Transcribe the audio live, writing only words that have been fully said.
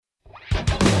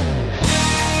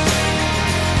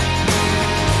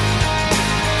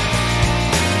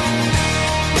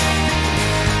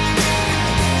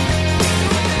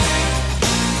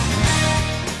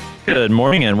Good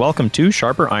morning and welcome to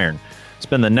Sharper Iron.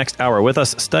 Spend the next hour with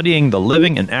us studying the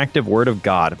living and active Word of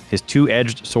God, His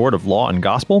two-edged sword of law and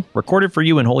gospel, recorded for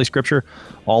you in Holy Scripture,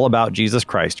 all about Jesus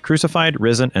Christ, crucified,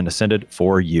 risen, and ascended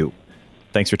for you.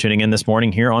 Thanks for tuning in this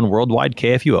morning here on Worldwide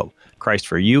KFUO, Christ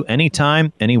for you,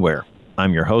 anytime, anywhere.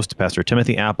 I'm your host, Pastor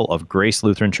Timothy Apple of Grace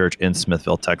Lutheran Church in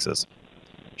Smithville, Texas.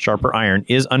 Sharper Iron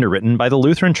is underwritten by the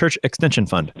Lutheran Church Extension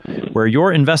Fund, where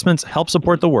your investments help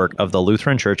support the work of the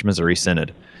Lutheran Church Missouri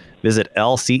Synod. Visit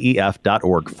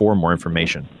lcef.org for more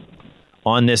information.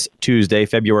 On this Tuesday,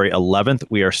 February 11th,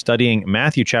 we are studying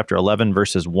Matthew chapter 11,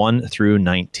 verses 1 through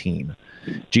 19.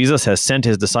 Jesus has sent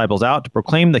his disciples out to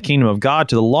proclaim the kingdom of God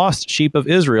to the lost sheep of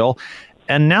Israel,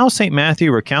 and now St.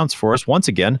 Matthew recounts for us once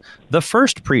again the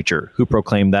first preacher who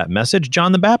proclaimed that message,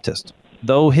 John the Baptist,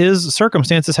 though his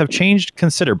circumstances have changed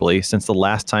considerably since the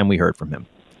last time we heard from him.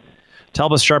 To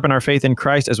help us sharpen our faith in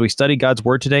Christ as we study God's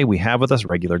Word today, we have with us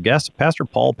regular guest, Pastor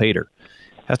Paul Pater.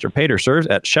 Pastor Pater serves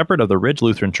at Shepherd of the Ridge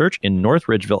Lutheran Church in North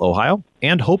Ridgeville, Ohio,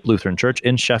 and Hope Lutheran Church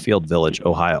in Sheffield Village,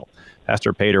 Ohio.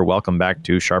 Pastor Pater, welcome back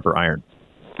to Sharper Iron.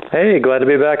 Hey, glad to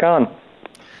be back on.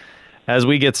 As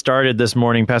we get started this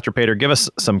morning, Pastor Pater, give us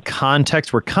some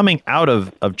context. We're coming out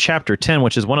of chapter 10,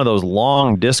 which is one of those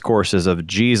long discourses of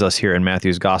Jesus here in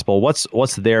Matthew's Gospel.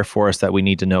 What's there for us that we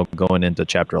need to know going into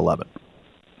chapter 11?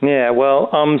 Yeah, well,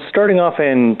 starting off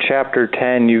in chapter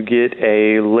 10, you get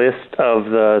a list of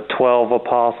the 12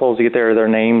 apostles. You get their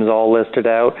names all listed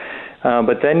out.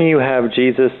 But then you have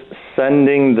Jesus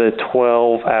sending the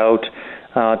 12 out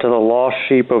to the lost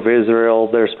sheep of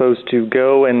Israel. They're supposed to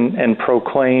go and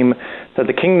proclaim that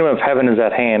the kingdom of heaven is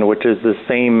at hand, which is the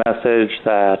same message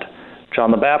that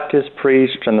John the Baptist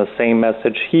preached and the same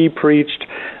message he preached.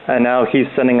 And now he's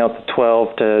sending out the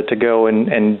 12 to go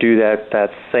and do that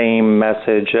same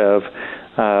message of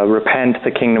repent,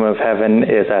 the kingdom of heaven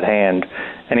is at hand.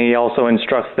 And he also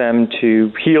instructs them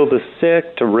to heal the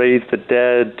sick, to raise the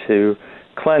dead, to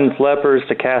cleanse lepers,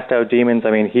 to cast out demons.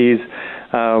 I mean, he's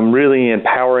really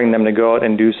empowering them to go out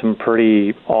and do some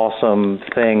pretty awesome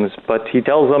things. But he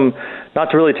tells them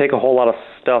not to really take a whole lot of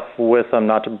stuff with them,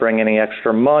 not to bring any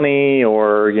extra money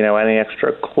or, any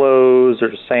extra clothes or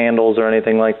sandals or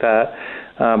anything like that,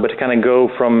 but to kind of go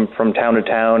from town to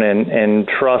town and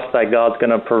trust that God's going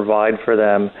to provide for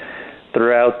them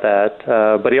throughout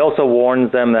that. But he also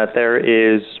warns them that there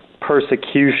is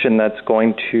persecution that's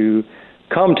going to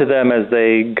come to them as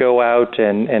they go out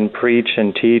and preach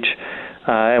and teach.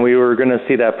 And we were going to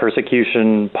see that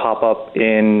persecution pop up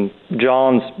in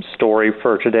John's story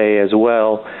for today as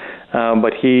well.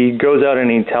 But he goes out and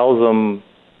he tells them,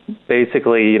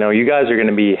 basically, you guys are going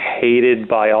to be hated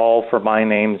by all for my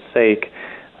name's sake,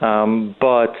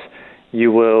 but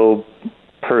you will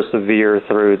persevere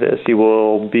through this. You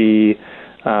will be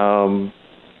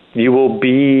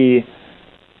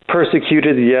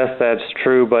persecuted, yes, that's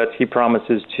true, but he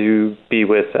promises to be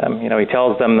with them. He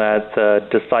tells them that the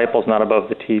disciple's not above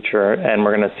the teacher, and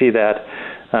we're going to see that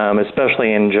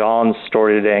especially in John's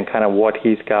story today and kind of what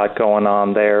he's got going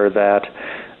on there, that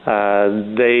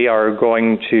they are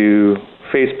going to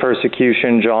face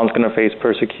persecution. John's going to face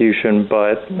persecution,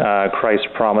 but Christ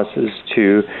promises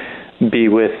to be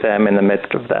with them in the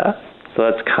midst of that. So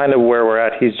that's kind of where we're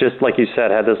at. He's just, like you said,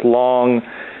 had this long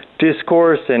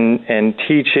discourse and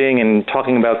teaching and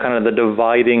talking about kind of the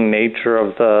dividing nature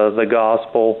of the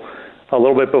gospel. A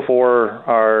little bit before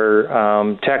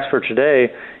our text for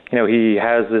today, he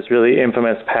has this really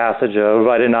infamous passage of,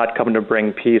 I did not come to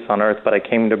bring peace on earth, but I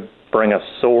came to bring a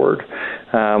sword,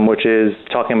 which is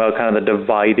talking about kind of the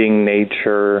dividing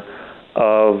nature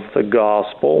of the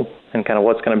gospel and kind of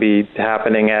what's going to be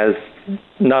happening as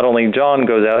not only John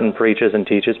goes out and preaches and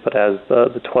teaches, but as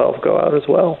the 12 go out as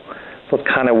well. So it's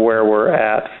kind of where we're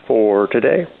at for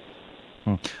today.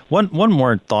 One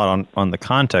more thought on the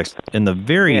context. In the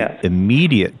very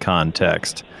immediate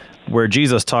context, where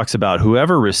Jesus talks about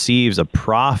whoever receives a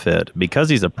prophet, because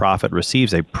he's a prophet,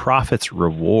 receives a prophet's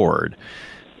reward.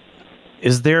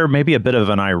 Is there maybe a bit of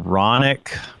an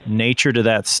ironic nature to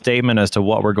that statement as to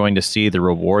what we're going to see, the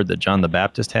reward that John the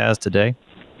Baptist has today?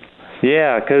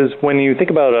 Yeah, because when you think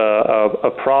about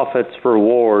a prophet's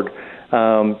reward,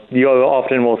 you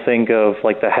often will think of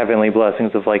like the heavenly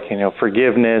blessings of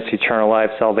forgiveness, eternal life,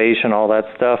 salvation, all that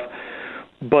stuff.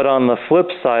 But on the flip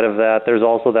side of that, there's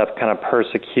also that kind of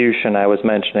persecution I was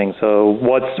mentioning. So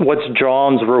what's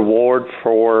John's reward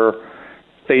for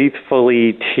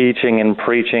faithfully teaching and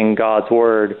preaching God's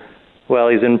word? Well,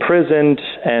 he's imprisoned,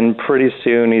 and pretty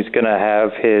soon he's going to have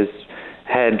his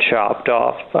head chopped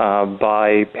off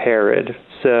by Herod.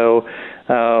 So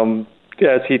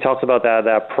as he talks about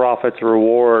that prophet's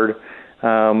reward,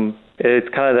 it's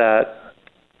kind of that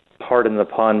pardon the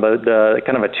pun, but the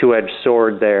kind of a two-edged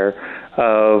sword there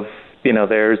of,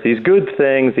 there's these good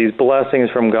things, these blessings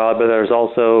from God, but there's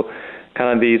also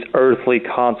kind of these earthly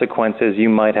consequences you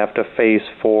might have to face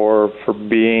for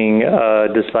being a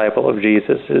disciple of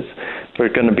Jesus.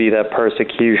 There's going to be that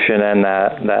persecution and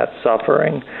that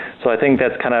suffering. So I think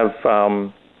that's kind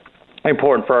of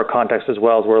important for our context as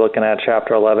well, as we're looking at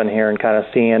chapter 11 here and kind of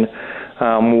seeing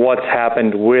what's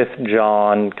happened with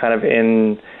John kind of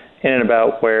in and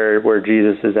about where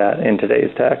Jesus is at in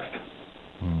today's text.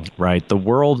 Right. The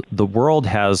world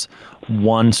has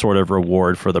one sort of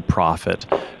reward for the prophet.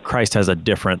 Christ has a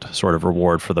different sort of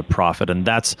reward for the prophet, and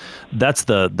that's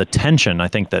the tension I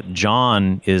think that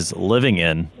John is living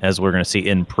in, as we're going to see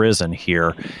in prison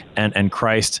here, and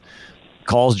Christ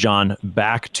calls John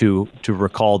back to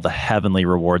recall the heavenly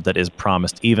reward that is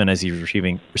promised, even as he's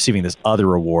receiving this other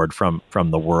reward from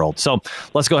the world. So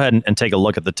let's go ahead and take a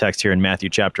look at the text here in Matthew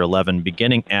chapter 11,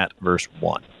 beginning at verse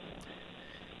 1.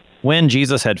 When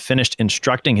Jesus had finished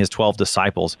instructing his 12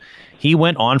 disciples, he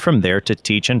went on from there to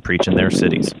teach and preach in their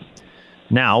cities.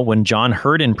 Now, when John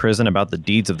heard in prison about the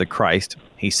deeds of the Christ,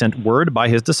 he sent word by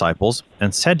his disciples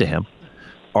and said to him,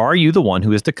 "Are you the one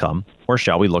who is to come, or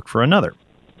shall we look for another?"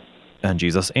 And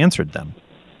Jesus answered them,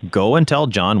 "Go and tell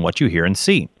John what you hear and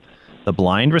see. The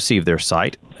blind receive their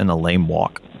sight, and the lame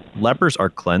walk. Lepers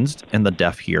are cleansed, and the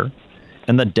deaf hear.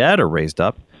 And the dead are raised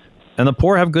up, and the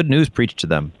poor have good news preached to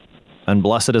them. And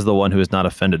blessed is the one who is not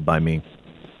offended by me."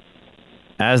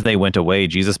 As they went away,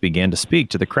 Jesus began to speak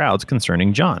to the crowds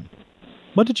concerning John.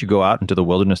 "What did you go out into the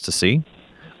wilderness to see?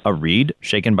 A reed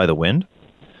shaken by the wind?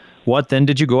 What then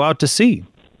did you go out to see?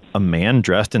 A man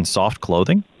dressed in soft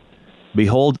clothing?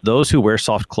 Behold, those who wear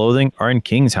soft clothing are in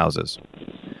kings' houses.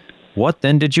 What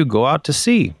then did you go out to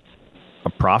see? A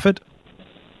prophet?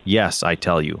 Yes, I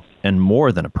tell you, and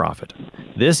more than a prophet.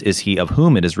 This is he of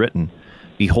whom it is written,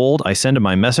 'Behold, I send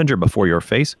my messenger before your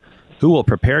face, who will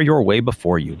prepare your way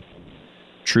before you.'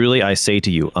 Truly I say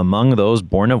to you, among those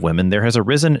born of women there has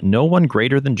arisen no one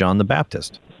greater than John the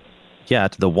Baptist.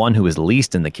 Yet the one who is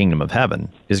least in the kingdom of heaven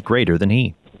is greater than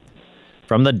he.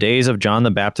 From the days of John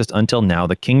the Baptist until now,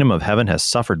 the kingdom of heaven has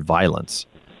suffered violence,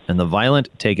 and the violent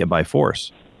take it by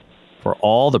force. For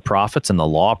all the prophets and the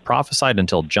law prophesied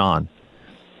until John.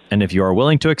 And if you are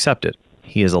willing to accept it,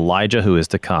 he is Elijah who is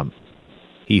to come.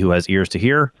 He who has ears to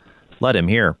hear, let him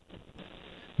hear.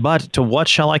 But to what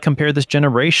shall I compare this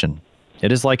generation?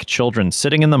 It is like children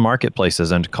sitting in the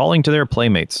marketplaces and calling to their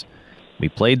playmates. We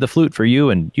played the flute for you,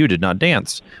 and you did not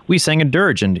dance. We sang a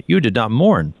dirge, and you did not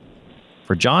mourn.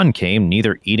 For John came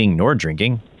neither eating nor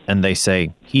drinking, and they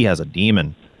say, he has a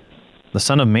demon. The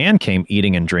Son of Man came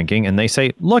eating and drinking, and they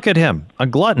say, look at him, a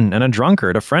glutton and a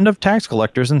drunkard, a friend of tax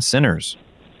collectors and sinners.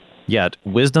 Yet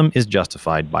wisdom is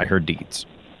justified by her deeds."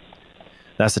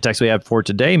 That's the text we have for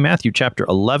today, Matthew chapter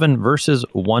 11, verses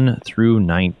 1 through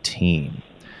 19.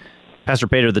 Pastor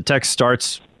Peter, the text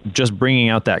starts just bringing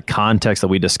out that context that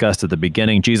we discussed at the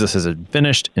beginning. Jesus has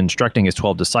finished instructing his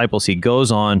 12 disciples. He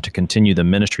goes on to continue the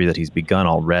ministry that he's begun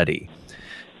already.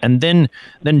 And then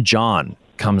John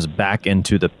comes back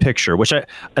into the picture, which I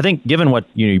think, given what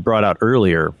you brought out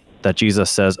earlier, that Jesus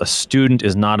says a student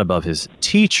is not above his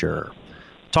teacher,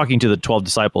 talking to the 12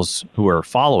 disciples who are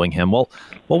following him. Well,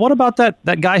 what about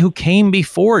that guy who came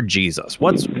before Jesus?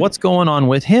 What's going on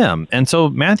with him? And so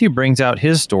Matthew brings out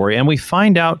his story, and we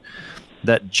find out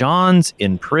that John's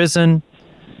in prison.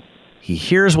 He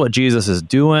hears what Jesus is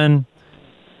doing.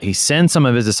 He sends some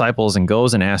of his disciples and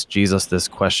goes and asks Jesus this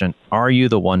question: "Are you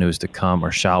the one who's to come,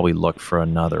 or shall we look for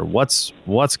another?" What's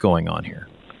going on here?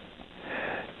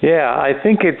 Yeah, I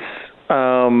think it's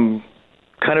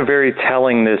kind of very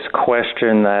telling, this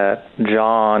question that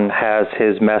John has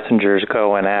his messengers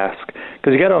go and ask.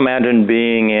 Because you got to imagine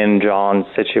being in John's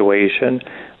situation.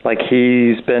 Like,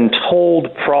 he's been told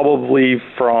probably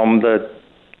from the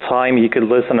time he could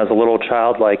listen as a little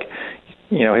child, like,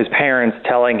 his parents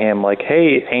telling him, like,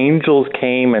 hey, angels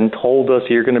came and told us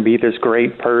you're going to be this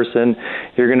great person.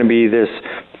 You're going to be this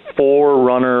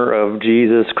forerunner of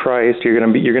Jesus Christ. You're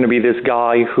going to be this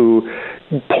guy who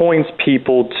points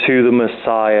people to the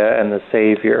Messiah and the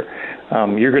Savior.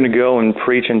 You're going to go and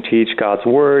preach and teach God's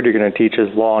Word. You're going to teach His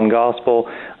law and gospel,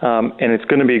 and it's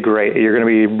going to be great. You're going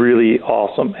to be really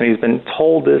awesome. And he's been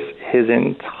told this his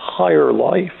entire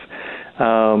life.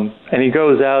 And he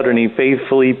goes out and he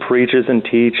faithfully preaches and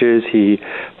teaches. He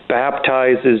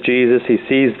baptizes Jesus. He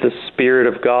sees the Spirit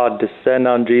of God descend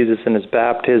on Jesus in his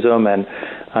baptism, and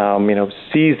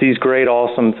sees these great,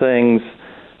 awesome things.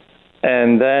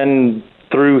 And then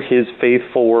through his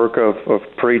faithful work of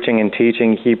preaching and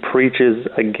teaching, he preaches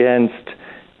against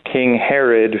King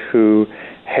Herod, who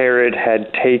Herod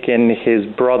had taken his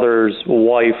brother's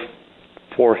wife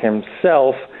for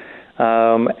himself,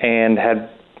 and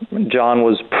John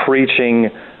was preaching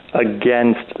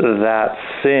against that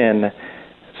sin.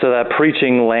 So that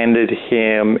preaching landed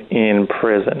him in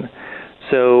prison.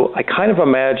 So I kind of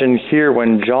imagine here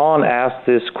when John asked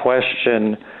this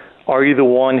question, are you the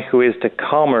one who is to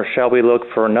come, or shall we look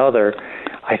for another?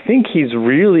 I think he's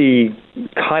really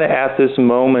kind of at this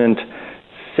moment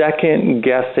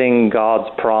second-guessing God's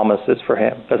promises for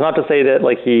him. That's not to say that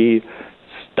he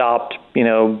stopped,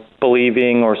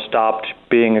 believing or stopped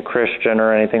being a Christian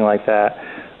or anything like that.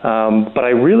 But I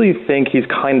really think he's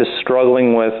kind of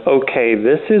struggling with, okay,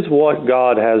 this is what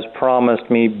God has promised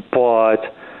me,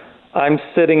 but I'm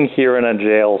sitting here in a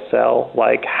jail cell.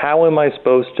 How am I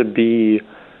supposed to be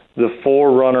the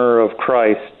forerunner of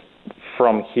Christ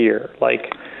from here?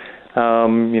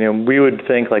 We would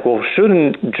think well,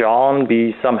 shouldn't John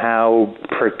be somehow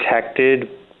protected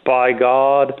by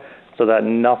God so that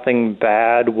nothing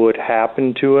bad would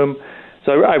happen to him?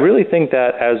 So I really think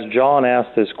that as John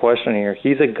asked this question here,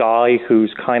 he's a guy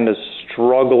who's kind of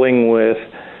struggling with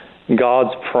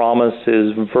God's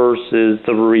promises versus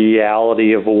the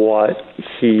reality of what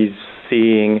he's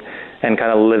seeing and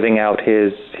kind of living out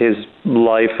his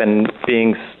life and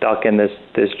being stuck in this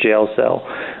jail cell.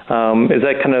 Is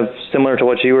that kind of similar to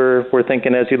what you were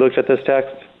thinking as you looked at this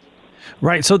text?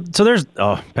 Right. So there's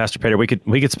Pastor Peter, we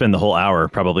could spend the whole hour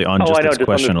probably on this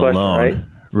question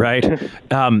alone. Right.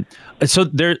 So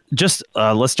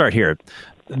let's start here.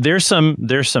 There's some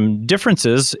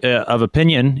differences of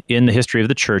opinion in the history of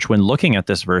the church when looking at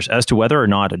this verse as to whether or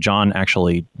not John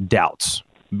actually doubts.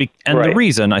 The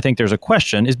reason I think there's a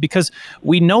question is because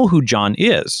we know who John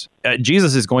is.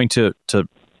 Jesus is going to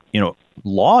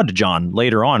laud John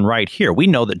later on right here. We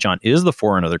know that John is the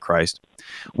forerunner of the Christ.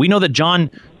 We know that John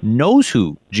knows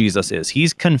who Jesus is.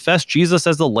 He's confessed Jesus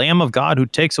as the Lamb of God who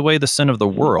takes away the sin of the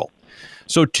world.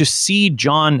 So to see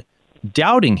John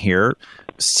doubting here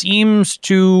seems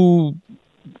to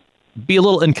be a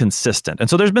little inconsistent. And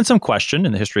so there's been some question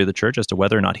in the history of the church as to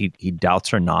whether or not he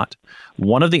doubts or not.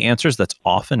 One of the answers that's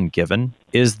often given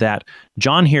is that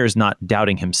John here is not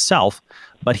doubting himself,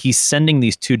 but he's sending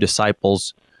these two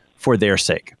disciples for their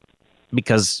sake.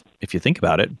 Because if you think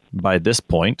about it, by this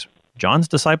point, John's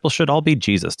disciples should all be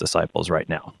Jesus' disciples right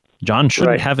now. John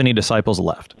shouldn't have any disciples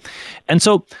left. And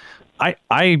so I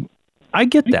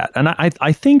get that. And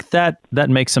I think that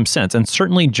makes some sense. And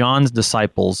certainly John's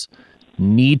disciples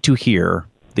need to hear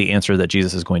the answer that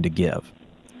Jesus is going to give.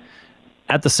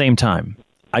 At the same time,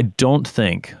 I don't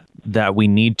think that we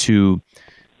need to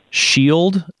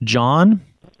shield John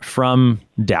from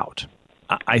doubt.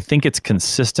 I think it's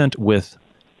consistent with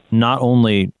not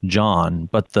only John,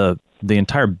 but the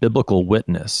entire biblical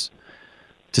witness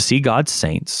to see God's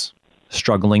saints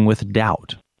struggling with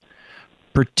doubt,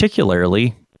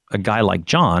 particularly a guy like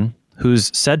John,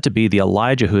 who's said to be the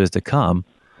Elijah who is to come.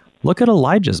 Look at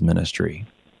Elijah's ministry.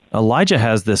 Elijah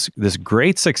has this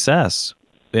great success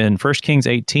in 1 Kings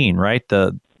 18, right?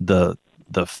 The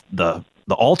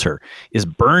altar is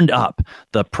burned up.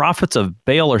 The prophets of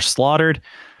Baal are slaughtered.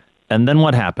 And then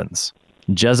what happens?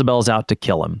 Jezebel's out to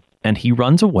kill him. And he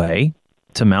runs away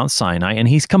to Mount Sinai, and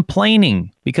he's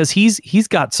complaining because he's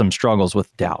got some struggles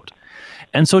with doubt.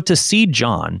 And so to see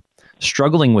John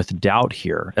struggling with doubt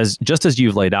here, just as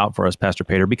you've laid out for us, Pastor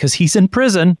Peter, because he's in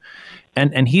prison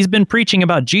and he's been preaching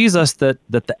about Jesus, that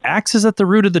the axe is at the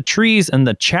root of the trees and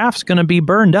the chaff's going to be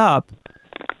burned up.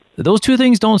 Those two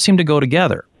things don't seem to go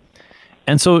together.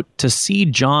 And so to see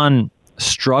John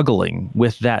struggling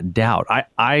with that doubt,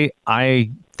 I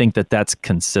think that that's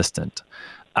consistent.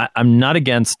 I'm not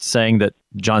against saying that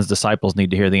John's disciples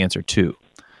need to hear the answer too,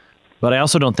 but I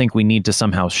also don't think we need to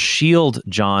somehow shield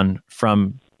John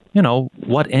from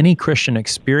what any Christian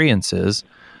experiences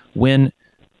when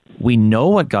we know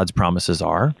what God's promises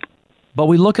are, but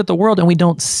we look at the world and we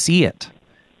don't see it.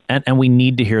 And we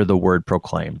need to hear the word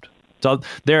proclaimed. So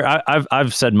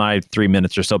I've said my 3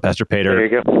 minutes or so, Pastor Peter. There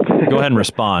you go. Go ahead and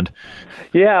respond.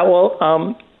 Yeah, well,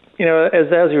 as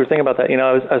you were thinking about that,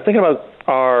 I was thinking about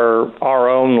our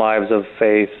own lives of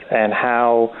faith and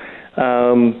how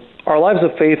our lives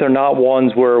of faith are not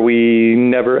ones where we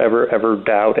never, ever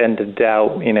doubt, and to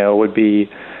doubt, would be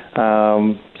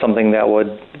something that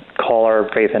would call our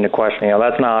faith into question.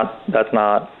 That's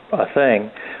not a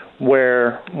thing.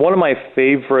 Where one of my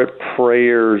favorite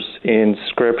prayers in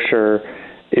Scripture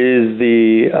is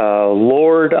the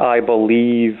Lord, I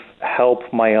believe,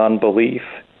 help my unbelief,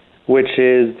 which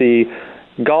is the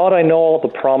God, I know all the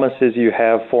promises you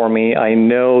have for me. I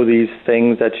know these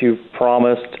things that you've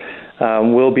promised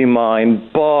will be mine,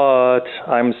 but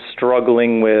I'm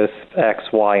struggling with X,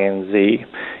 Y, and Z.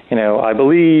 I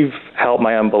believe, help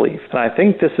my unbelief. And I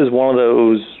think this is one of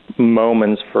those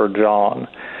moments for John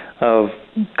of,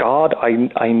 God,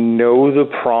 I know the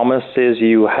promises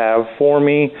you have for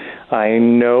me. I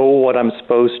know what I'm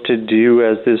supposed to do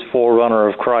as this forerunner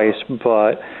of Christ,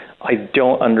 but I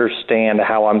don't understand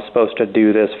how I'm supposed to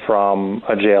do this from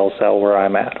a jail cell where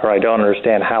I'm at, or I don't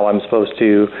understand how I'm supposed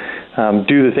to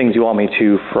do the things you want me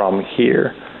to from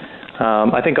here.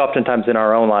 I think oftentimes in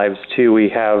our own lives, too, we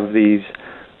have these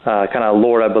kind of,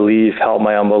 Lord, I believe, help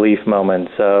my unbelief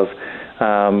moments of,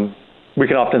 we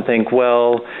can often think,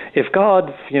 well, if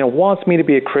God, wants me to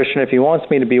be a Christian, if he wants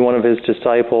me to be one of his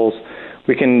disciples,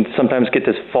 we can sometimes get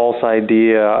this false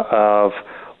idea of,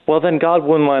 well, then God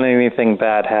wouldn't let anything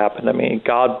bad happen to me.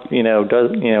 God,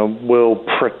 will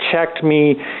protect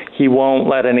me. He won't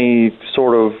let any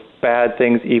sort of bad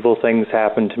things, evil things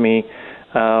happen to me.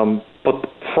 But the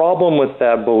problem with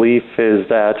that belief is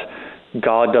that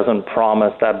God doesn't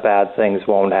promise that bad things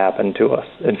won't happen to us.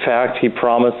 In fact, he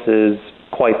promises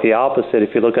quite the opposite.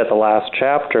 If you look at the last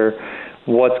chapter,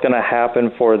 what's going to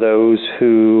happen for those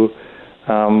who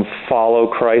follow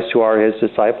Christ, who are his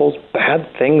disciples? Bad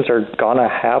things are going to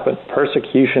happen.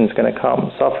 Persecution's going to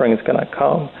come. Suffering's going to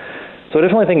come. So I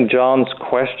definitely think John's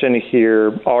question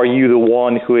here, are you the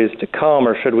one who is to come,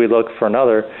 or should we look for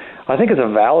another? I think it's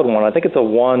a valid one. I think it's a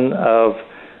one of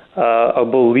a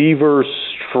believer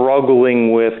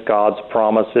struggling with God's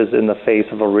promises in the face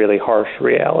of a really harsh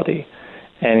reality.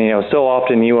 And, so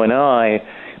often you and I,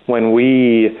 when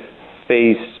we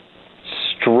face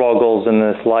struggles in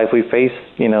this life, we face,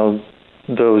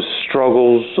 those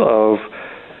struggles of,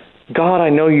 God, I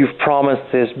know you've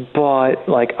promised this, but,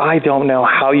 I don't know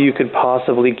how you could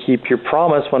possibly keep your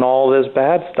promise when all this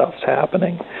bad stuff's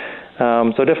happening.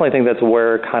 So I definitely think that's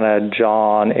where kind of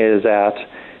John is at.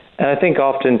 And I think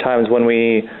oftentimes when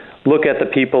we look at the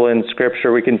people in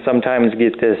Scripture, we can sometimes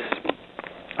get this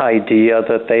idea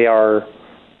that they are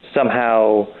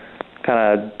somehow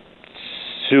kind of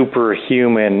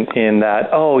superhuman in that,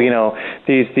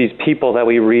 these people that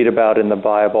we read about in the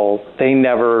Bible, they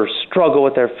never struggle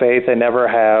with their faith, they never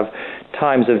have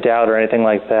times of doubt or anything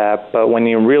like that. But when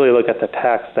you really look at the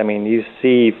text, you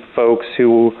see folks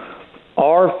who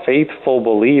are faithful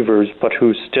believers, but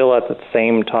who still at the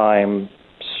same time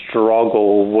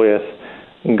struggle with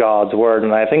God's Word.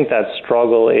 And I think that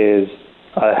struggle is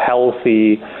a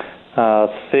healthy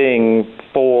thing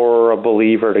for a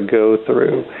believer to go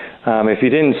through. If you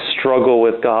didn't struggle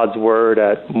with God's Word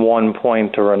at one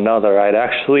point or another, I'd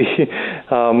actually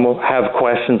have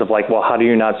questions of well, how do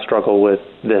you not struggle with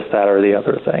this, that, or the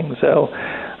other thing? So,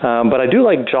 but I do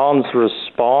like John's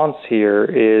response here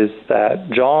is that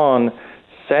John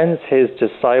sends his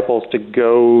disciples to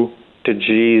go to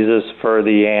Jesus for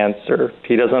the answer.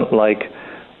 He doesn't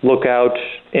look out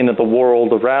into the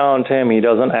world around him. He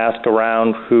doesn't ask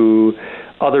around who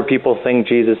other people think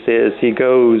Jesus is. He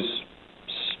goes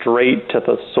straight to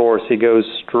the source. He goes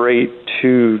straight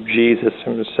to Jesus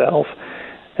himself.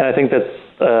 And I think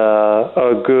that's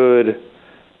a good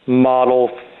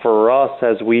model for us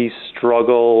as we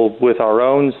struggle with our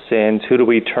own sins. Who do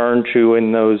we turn to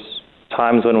in those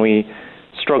times when we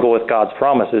struggle with God's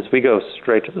promises? We go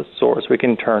straight to the source. We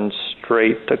can turn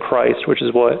straight to Christ, which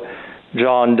is what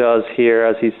John does here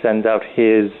as he sends out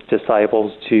his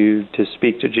disciples to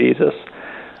speak to Jesus.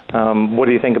 What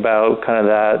do you think about kind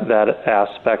of that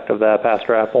aspect of that,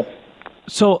 Pastor Apple?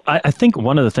 So I think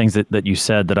one of the things that you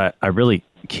said that I really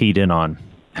keyed in on,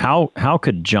 how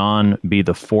could John be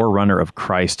the forerunner of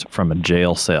Christ from a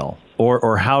jail cell?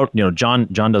 Or how, John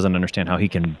doesn't understand how he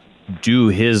can do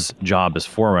his job as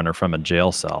forerunner from a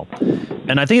jail cell.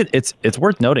 And I think it's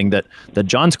worth noting that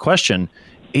John's question,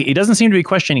 he doesn't seem to be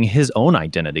questioning his own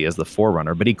identity as the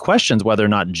forerunner, but he questions whether or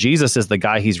not Jesus is the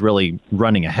guy he's really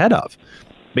running ahead of.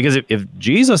 Because if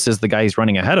Jesus is the guy he's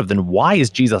running ahead of, then why is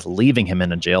Jesus leaving him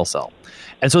in a jail cell?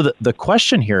 And so the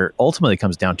question here ultimately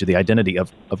comes down to the identity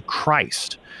of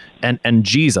Christ and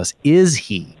Jesus. Is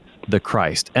he the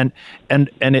Christ? And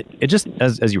it just,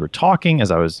 as you were talking,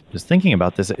 as I was just thinking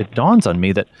about this, it dawns on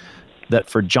me that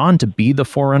for John to be the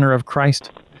forerunner of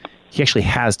Christ, he actually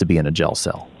has to be in a jail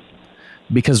cell.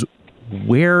 Because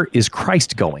where is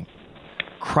Christ going?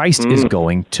 Christ is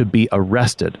going to be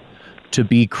arrested, to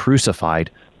be crucified,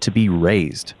 to be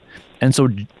raised. And so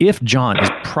if John is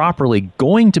properly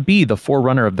going to be the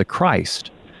forerunner of the Christ,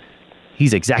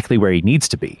 he's exactly where he needs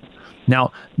to be.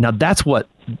 Now that's what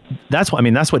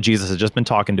Jesus has just been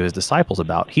talking to his disciples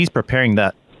about. He's preparing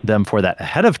them for that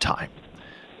ahead of time.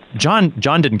 John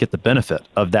didn't get the benefit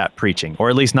of that preaching, or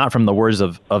at least not from the words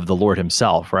of the Lord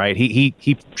himself, right?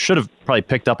 He should have probably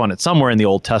picked up on it somewhere in the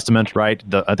Old Testament, right?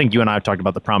 I think you and I have talked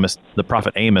about the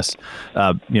prophet Amos,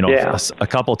 a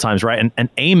couple of times, right? And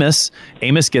Amos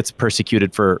gets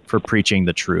persecuted for preaching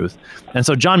the truth, and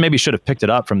so John maybe should have picked it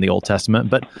up from the Old Testament,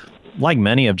 but like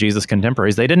many of Jesus'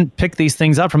 contemporaries, they didn't pick these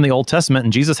things up from the Old Testament,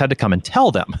 and Jesus had to come and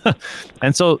tell them.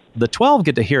 And so the 12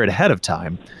 get to hear it ahead of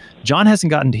time. John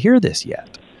hasn't gotten to hear this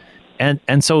yet.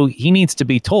 And so he needs to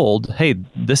be told, hey,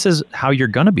 this is how you're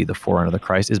going to be the forerunner of the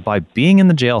Christ, is by being in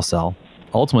the jail cell,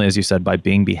 ultimately, as you said, by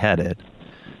being beheaded.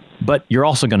 But you're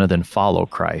also going to then follow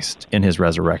Christ in his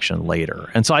resurrection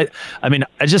later. And so, I mean,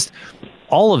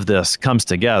 all of this comes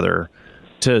together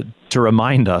to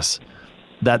remind us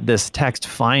that this text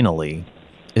finally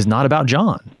is not about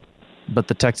John, but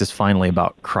the text is finally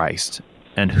about Christ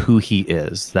and who he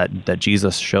is, that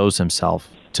Jesus shows himself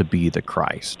to be the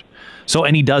Christ. So,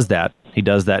 and he does that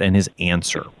in his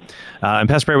answer. And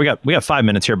Pastor Perry, we got 5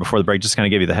 minutes here before the break, just kind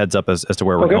of give you the heads up as to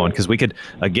where we're going, because we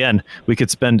could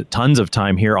spend tons of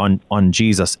time here on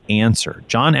Jesus' answer.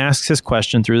 John asks his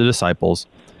question through the disciples.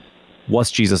 What's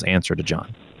Jesus' answer to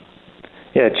John?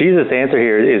 Yeah, Jesus' answer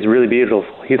here is really beautiful.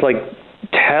 He's like,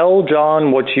 tell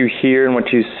John what you hear and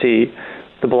what you see.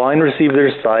 The blind receive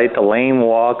their sight, the lame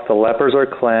walk, the lepers are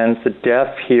cleansed, the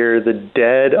deaf hear, the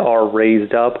dead are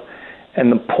raised up,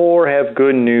 and the poor have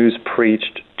good news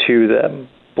preached to them.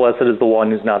 Blessed is the one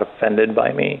who's not offended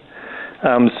by me.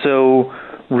 So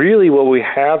really what we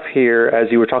have here,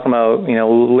 as you were talking about,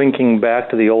 linking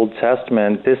back to the Old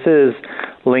Testament, this is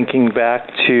linking back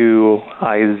to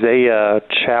Isaiah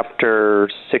chapter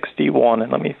 61.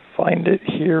 And let me find it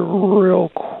here real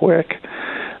quick.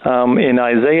 In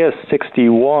Isaiah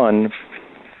 61,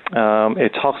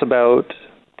 it talks about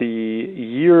the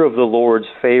year of the Lord's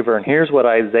favor. And here's what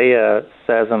Isaiah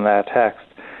says in that text.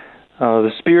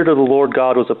 The Spirit of the Lord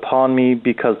God was upon me,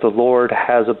 because the Lord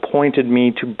has appointed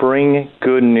me to bring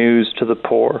good news to the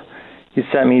poor. He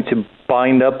sent me to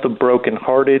bind up the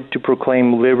brokenhearted, to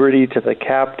proclaim liberty to the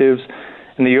captives,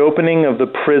 and the opening of the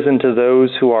prison to those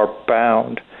who are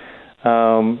bound. As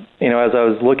I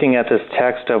was looking at this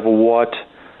text of what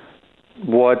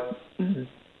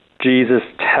Jesus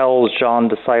tells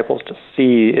John's disciples to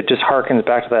see, it just harkens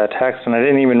back to that text, and I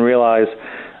didn't even realize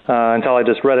until I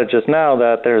just read it just now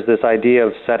that there's this idea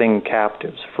of setting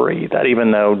captives free, that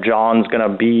even though John's going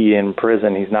to be in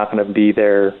prison, he's not going to be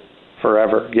there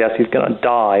forever. Yes, he's going to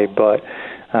die, but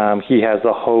he has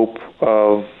the hope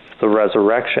of the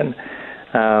resurrection.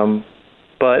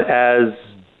 But as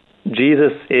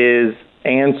Jesus is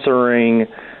answering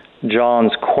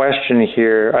John's question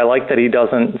here, I like that he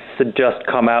doesn't just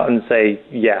come out and say,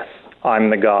 yes, I'm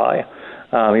the guy.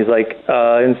 He's like,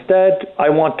 instead, I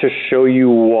want to show you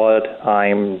what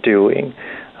I'm doing.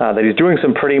 That he's doing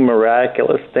some pretty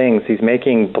miraculous things. He's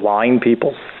making blind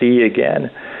people see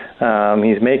again.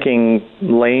 He's making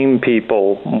lame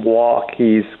people walk.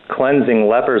 He's cleansing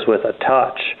lepers with a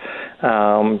touch.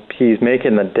 He's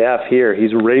making the deaf hear.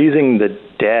 He's raising the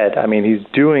dead. I mean, he's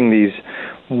doing these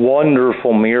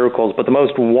wonderful miracles, but the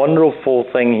most wonderful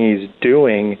thing he's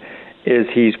doing is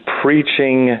he's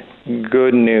preaching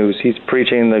good news. He's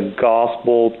preaching the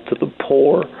gospel to the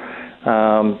poor,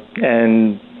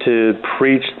 and to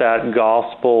preach that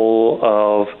gospel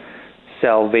of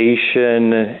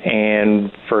salvation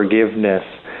and forgiveness,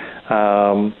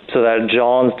 so that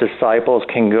John's disciples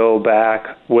can go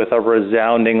back with a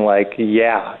resounding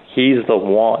yeah, he's the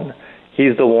one.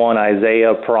 He's the one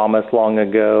Isaiah promised long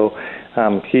ago.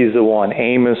 He's the one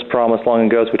Amos promised long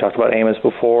ago. So we talked about Amos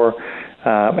before.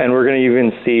 And we're going to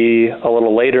even see a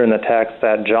little later in the text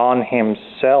that John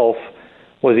himself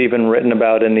was even written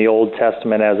about in the Old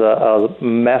Testament as a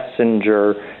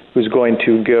messenger who's going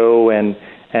to go and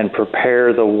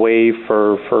prepare the way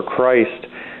for Christ.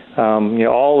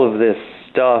 All of this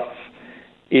stuff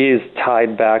is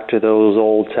tied back to those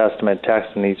Old Testament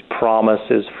texts and these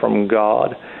promises from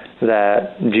God,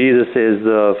 that Jesus is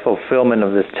the fulfillment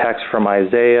of this text from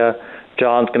Isaiah.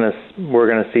 We're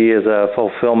going to see as a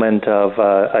fulfillment of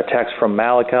a text from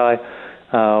Malachi,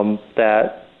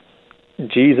 that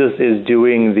Jesus is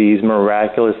doing these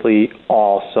miraculously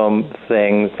awesome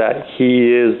things, that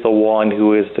he is the one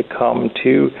who is to come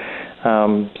to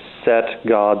set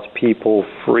God's people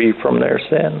free from their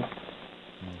sin.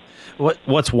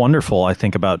 What's wonderful, I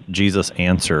think, about Jesus'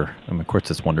 answer, and of course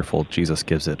it's wonderful, Jesus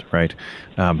gives it, right?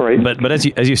 Right. But as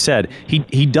you said,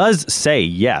 he does say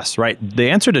yes, right? The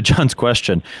answer to John's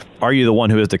question, are you the one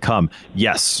who is to come?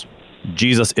 Yes,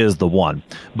 Jesus is the one.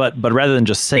 But rather than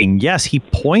just saying yes, he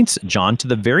points John to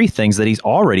the very things that he's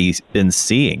already been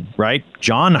seeing, right?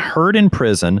 John heard in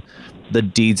prison the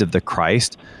deeds of the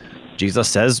Christ, Jesus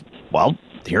says, well,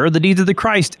 here are the deeds of the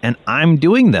Christ, and I'm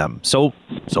doing them. So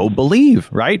believe,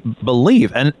 right?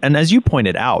 Believe. And as you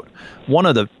pointed out, one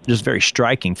of the just very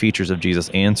striking features of Jesus'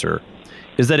 answer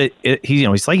is that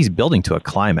it's like he's building to a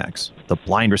climax. The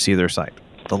blind receive their sight.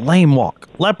 The lame walk.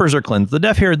 Lepers are cleansed. The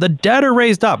deaf hear. The dead are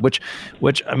raised up. Which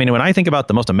I mean, when I think about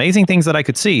the most amazing things that I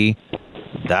could see,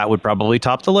 that would probably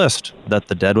top the list. That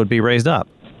the dead would be raised up.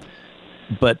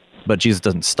 But Jesus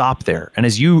doesn't stop there. And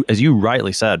as you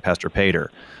rightly said, Pastor Pater,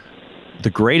 the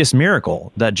greatest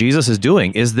miracle that Jesus is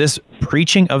doing is this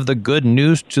preaching of the good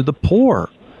news to the poor,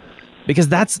 because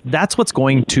that's what's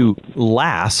going to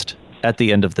last at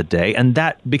the end of the day, and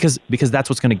because that's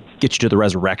what's going to get you to the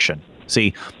resurrection.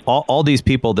 See, all these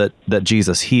people that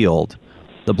Jesus healed,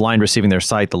 the blind receiving their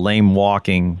sight, the lame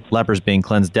walking, lepers being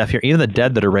cleansed, deaf hearing, even the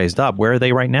dead that are raised up, where are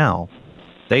they right now?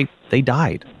 They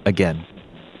died again.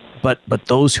 But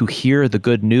those who hear the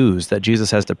good news that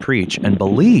Jesus has to preach and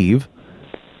believe,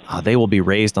 they will be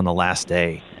raised on the last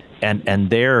day, and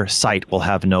their sight will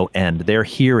have no end. Their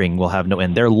hearing will have no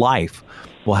end. Their life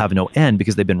will have no end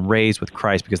because they've been raised with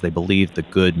Christ because they believe the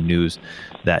good news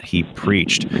that he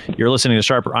preached. You're listening to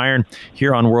Sharper Iron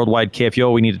here on Worldwide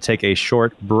KFUO. We need to take a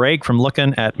short break from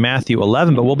looking at Matthew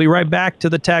 11, but we'll be right back to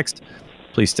the text.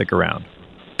 Please stick around.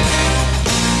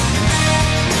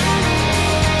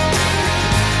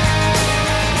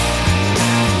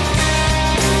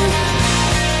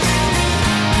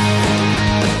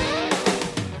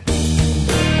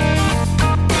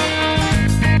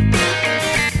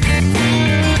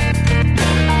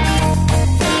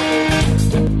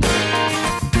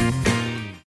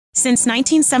 Since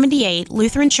 1978,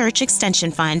 Lutheran Church Extension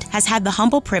Fund has had the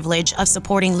humble privilege of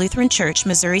supporting Lutheran Church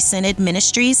Missouri Synod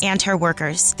ministries and her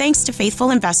workers. Thanks to faithful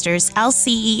investors,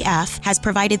 LCEF has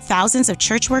provided thousands of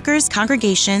church workers,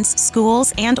 congregations,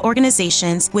 schools, and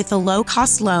organizations with the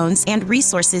low-cost loans and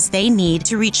resources they need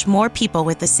to reach more people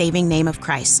with the saving name of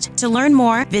Christ. To learn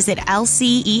more, visit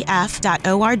lcef.org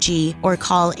or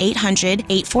call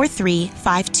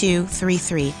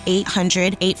 800-843-5233,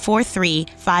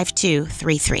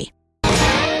 800-843-5233.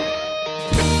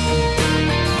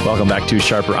 Welcome back to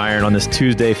Sharper Iron. On this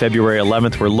Tuesday, February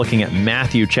 11th, we're looking at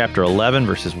Matthew chapter 11,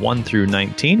 verses 1 through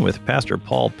 19 with Pastor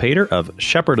Paul Pater of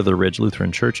Shepherd of the Ridge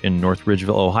Lutheran Church in North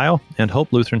Ridgeville, Ohio, and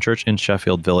Hope Lutheran Church in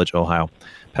Sheffield Village, Ohio.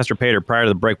 Pastor Pater, prior to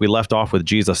the break, we left off with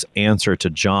Jesus' answer to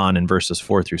John in verses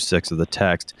 4 through 6 of the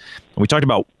text. And we talked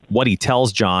about what he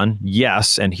tells John,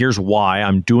 yes, and here's why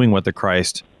I'm doing what the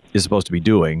Christ is supposed to be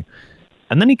doing.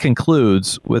 And then he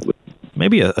concludes with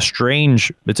maybe a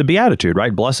strange, it's a beatitude,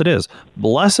 right? Blessed is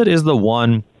the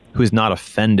one who is not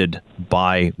offended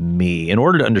by me. In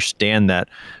order to understand that,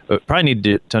 probably need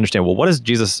to understand, well, what is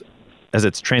Jesus, as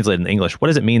it's translated in English, what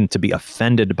does it mean to be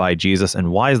offended by Jesus,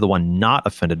 and why is the one not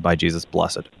offended by Jesus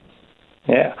blessed?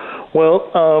 Yeah, well,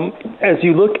 as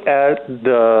you look at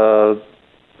the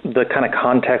kind of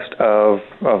context of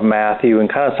Matthew and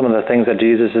kind of some of the things that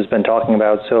Jesus has been talking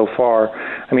about so far,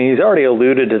 I mean, he's already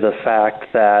alluded to the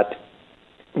fact that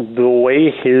the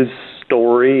way his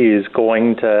story is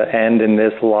going to end in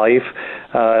this life,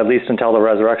 at least until the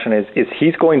resurrection, is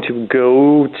he's going to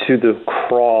go to the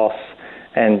cross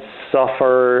and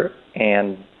suffer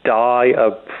and die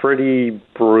a pretty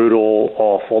brutal,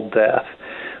 awful death.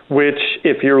 Which,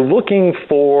 if you're looking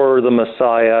for the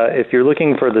Messiah, if you're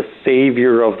looking for the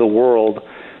Savior of the world,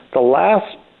 the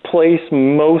last place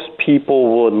most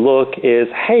people would look is,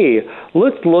 hey,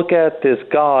 let's look at this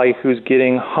guy who's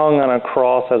getting hung on a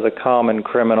cross as a common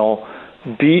criminal,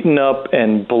 beaten up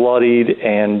and bloodied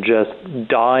and just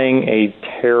dying a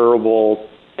terrible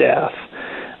death.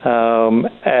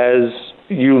 As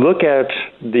you look at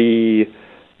the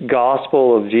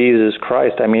gospel of Jesus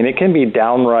Christ, I mean, it can be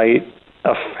downright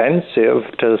offensive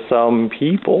to some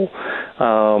people.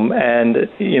 And,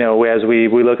 you know, as we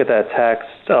look at that text,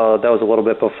 that was a little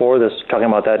bit before this, talking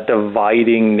about that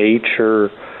dividing nature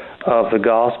of the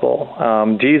gospel.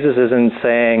 Jesus isn't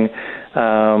saying,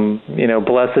 you know,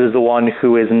 blessed is the one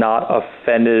who is not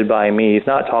offended by me. He's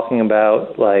not talking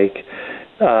about, like,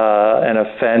 an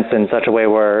offense in such a way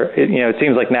where, it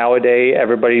seems like nowadays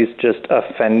everybody's just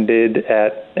offended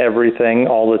at everything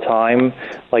all the time.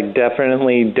 Like,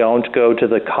 definitely don't go to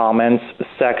the comments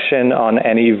section on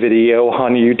any video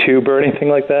on YouTube or anything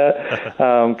like that,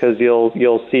 because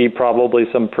you'll see probably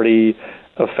some pretty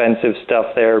offensive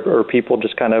stuff there, or people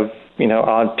just kind of,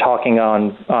 talking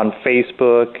on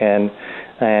Facebook and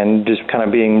just kind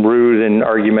of being rude and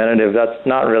argumentative. That's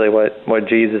not really what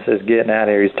Jesus is getting at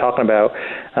here. He's talking about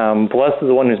blessed is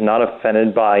the one who's not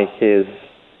offended by his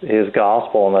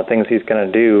gospel and the things he's going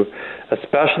to do,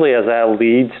 especially as that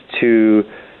leads to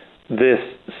this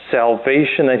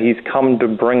salvation that he's come to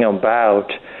bring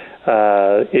about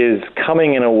is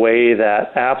coming in a way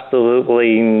that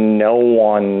absolutely no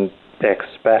one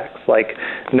expects. Like,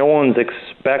 no one's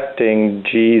expecting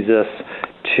Jesus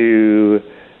to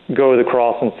go to the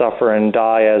cross and suffer and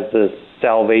die as the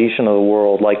salvation of the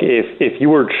world. Like, if you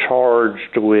were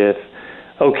charged with,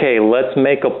 okay, let's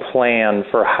make a plan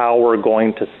for how we're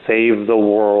going to save the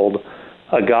world,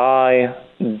 a guy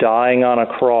dying on a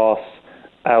cross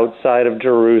outside of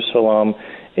Jerusalem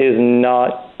is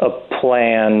not a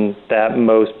plan that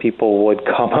most people would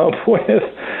come up with,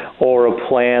 or a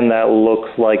plan that looks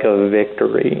like a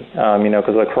victory,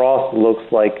 because the cross looks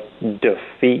like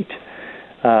defeat.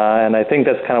 And I think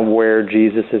that's kind of where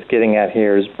Jesus is getting at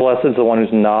here, is blessed is the one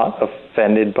who's not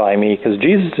offended by me, because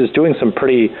Jesus is doing some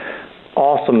pretty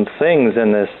awesome things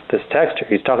in this text here.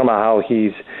 He's talking about how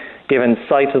he's given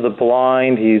sight to the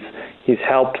blind, he's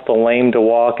helped the lame to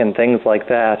walk and things like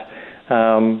that.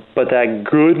 But that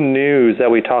good news that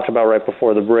we talked about right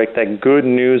before the break, that good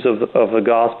news of the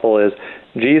gospel is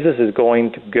Jesus is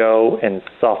going to go and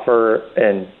suffer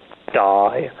and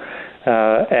die.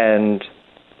 And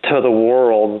to the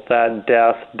world, that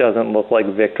death doesn't look like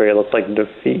victory, it looks like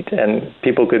defeat. And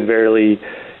people could very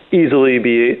easily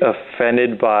be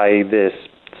offended by this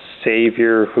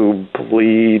Savior who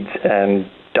bleeds and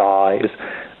dies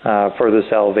for the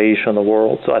salvation of the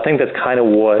world. So I think that's kind of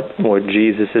what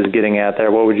Jesus is getting at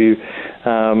there. What would you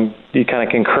kind of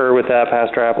concur with that,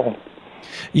 Pastor Apple?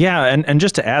 Yeah, and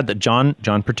just to add that John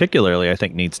particularly, I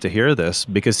think, needs to hear this,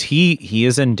 because he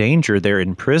is in danger there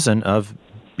in prison of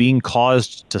being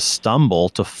caused to stumble,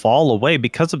 to fall away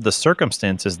because of the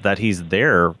circumstances that he's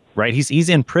there, right? He's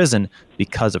in prison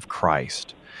because of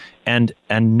Christ. And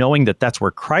knowing that that's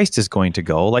where Christ is going to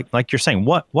go, like you're saying,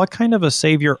 what kind of a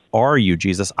Savior are you,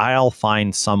 Jesus? I'll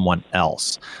find someone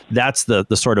else. That's the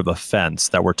sort of offense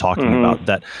that we're talking about,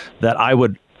 that I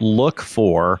would look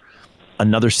for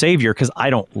another Savior because I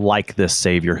don't like this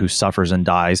Savior who suffers and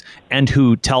dies and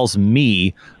who tells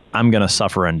me I'm going to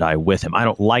suffer and die with him. I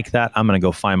don't like that. I'm going to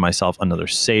go find myself another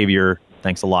Savior.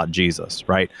 Thanks a lot, Jesus,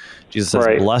 right? Jesus says,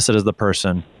 right. Blessed is the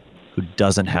person who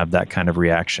doesn't have that kind of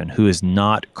reaction, who is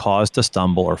not caused to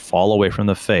stumble or fall away from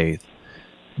the faith,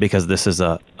 because this is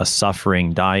a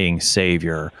suffering, dying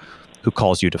Savior who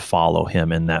calls you to follow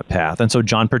him in that path. And so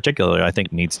John particularly, I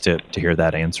think, needs to hear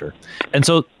that answer. And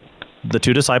so the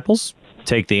two disciples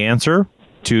take the answer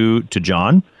to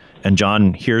John, and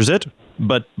John hears it,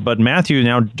 but Matthew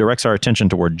now directs our attention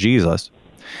toward Jesus.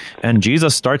 And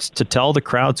Jesus starts to tell the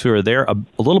crowds who are there a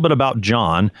little bit about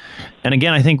John. And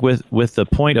again, I think with the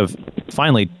point of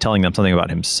finally telling them something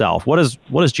about himself. What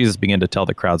does Jesus begin to tell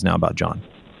the crowds now about John?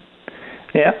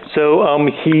 Yeah, so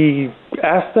he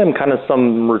asked them kind of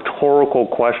some rhetorical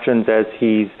questions as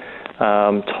he's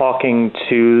talking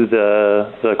to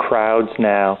the crowds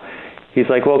now. He's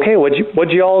like, well, okay,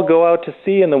 what'd you all go out to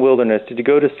see in the wilderness? Did you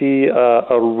go to see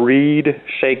a reed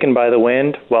shaken by the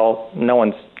wind? Well, no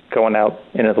one's going out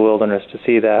into the wilderness to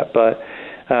see that, but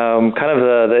kind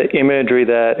of the imagery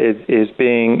that is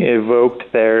being evoked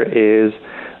there is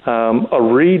a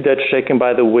reed that's shaken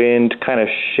by the wind kind of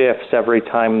shifts every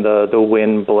time the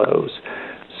wind blows.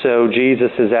 So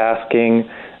Jesus is asking,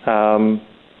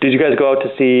 did you guys go out to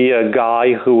see a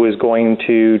guy who was going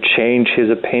to change his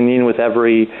opinion with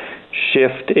every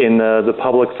shift in the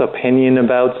public's opinion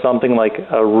about something, like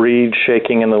a reed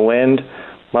shaking in the wind?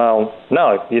 Well,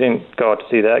 no, you didn't go out to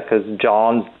see that, because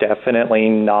John's definitely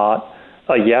not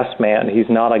a yes man. He's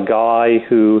not a guy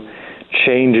who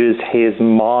changes his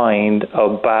mind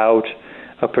about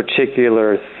a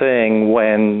particular thing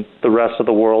when the rest of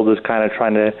the world is kind of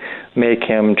trying to make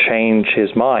him change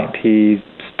his mind. He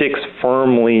sticks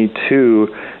firmly to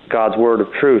God's word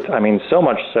of truth. I mean, so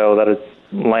much so that it's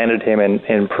landed him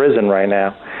in prison right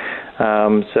now.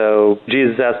 So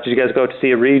Jesus asked, did you guys go to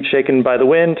see a reed shaken by the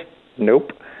wind?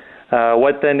 Nope.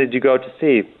 What then did you go to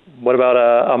see? What about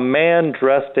a man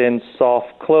dressed in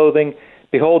soft clothing?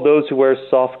 Behold, those who wear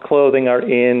soft clothing are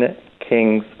in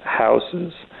kings'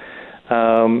 houses.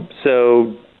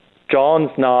 So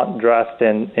John's not dressed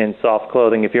in soft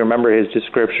clothing. If you remember his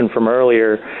description from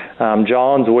earlier,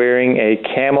 John's wearing a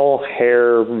camel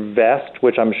hair vest,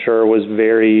 which I'm sure was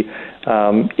very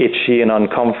itchy and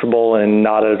uncomfortable and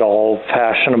not at all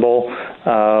fashionable.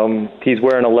 He's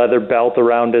wearing a leather belt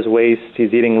around his waist.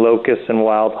 He's eating locusts and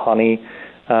wild honey.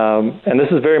 And this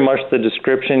is very much the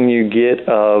description you get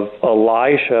of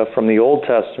Elisha from the Old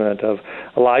Testament, of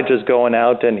Elijah's going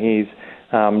out and he's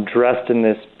dressed in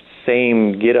this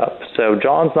same get-up. So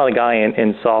John's not a guy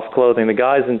in soft clothing. The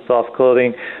guys in soft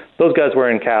clothing, those guys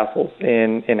were in castles,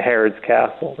 in Herod's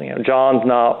castle. John's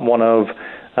not one of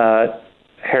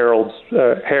Herod's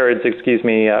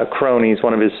cronies,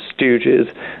 one of his stooges.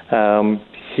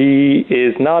 He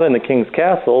is not in the king's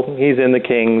castle. He's in the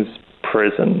king's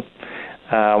prison,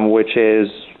 which is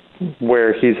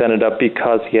where he's ended up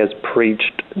because he has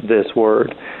preached this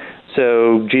word.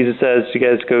 So Jesus says, you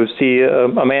guys go see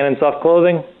a man in soft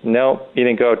clothing? No, you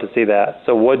didn't go out to see that.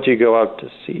 So what did you go out to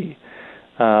see?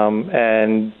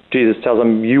 And Jesus tells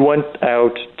them, you went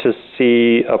out to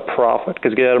see a prophet.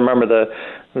 Because you got to remember,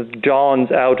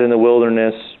 John's out in the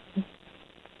wilderness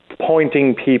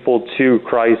pointing people to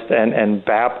Christ and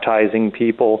baptizing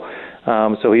people.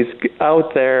 So he's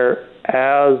out there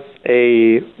as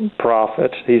a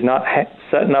prophet. He's not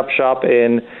setting up shop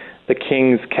in the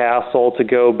king's castle to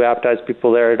go baptize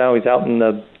people there. No, he's out in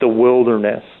the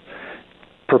wilderness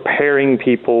preparing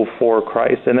people for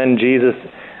Christ. And then Jesus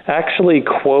actually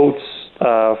quotes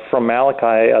from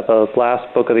Malachi, the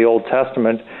last book of the Old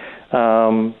Testament.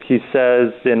 He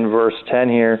says in verse 10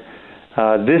 here,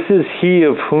 this is he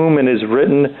of whom it is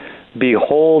written,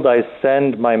 behold, I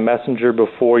send my messenger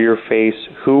before your face,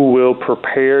 who will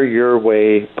prepare your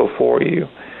way before you.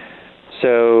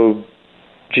 So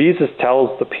Jesus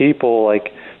tells the people, like,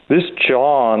 this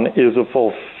John is a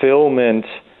fulfillment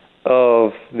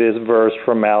of this verse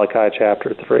from Malachi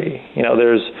chapter 3. You know,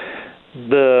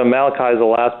 Malachi is the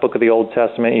last book of the Old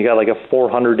Testament. You got like a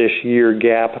 400-ish year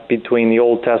gap between the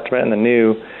Old Testament and the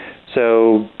New.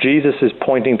 So Jesus is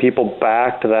pointing people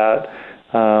back to that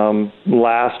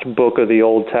last book of the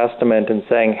Old Testament and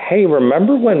saying, hey,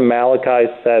 remember when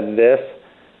Malachi said this?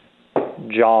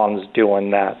 John's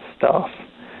doing that stuff.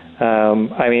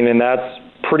 And that's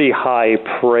pretty high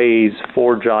praise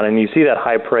for John. And you see that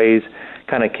high praise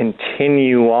kind of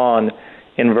continue on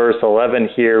in verse 11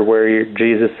 here, where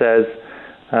Jesus says,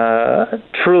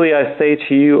 truly I say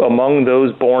to you, among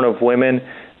those born of women,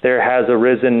 there has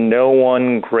arisen no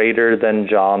one greater than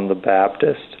John the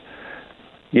Baptist.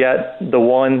 Yet the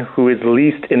one who is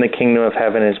least in the kingdom of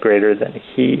heaven is greater than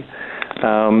he.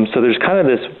 So there's kind of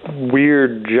this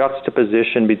weird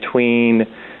juxtaposition between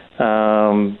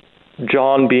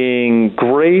John being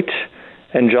great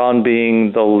and John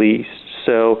being the least.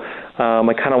 So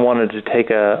I kind of wanted to take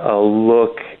a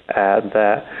look at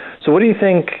that. So what do you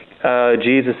think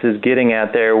Jesus is getting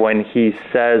at there when he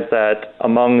says that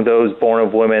among those born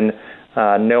of women,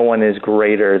 no one is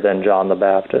greater than John the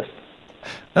Baptist?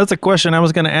 That's a question I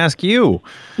was going to ask you.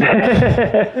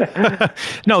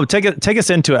 No, take us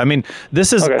into it. I mean,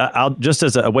 this is okay. Just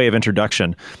as a way of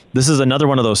introduction. This is another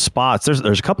one of those spots.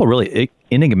 There's a couple of really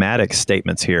enigmatic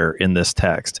statements here in this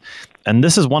text, and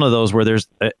this is one of those where there's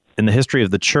in the history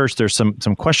of the church, there's some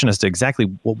question as to exactly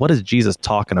what is Jesus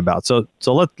talking about. So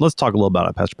let's talk a little about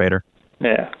it, Pastor Peter.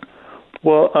 Yeah.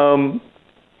 Well,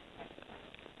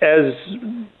 as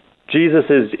Jesus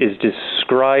is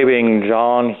describing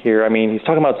John here, I mean, he's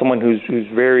talking about someone who's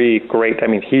very great. I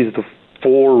mean, he's the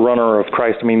forerunner of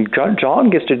Christ. I mean, John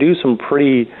gets to do some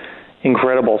pretty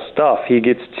incredible stuff. He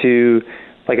gets to,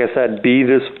 like I said, be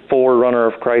this forerunner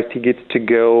of Christ. He gets to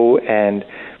go and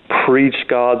preach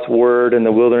God's word in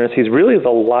the wilderness. He's really the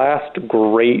last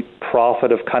great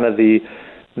prophet of kind of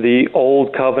the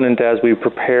old covenant as we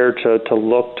prepare to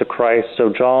look to Christ.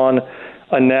 So John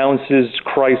announces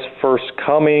Christ's first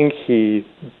coming. He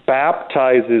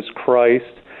baptizes Christ.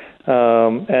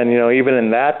 And, even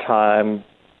in that time,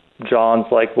 John's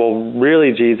like, well,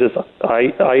 really, Jesus,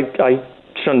 I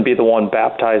shouldn't be the one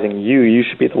baptizing you. You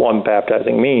should be the one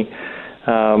baptizing me.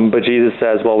 But Jesus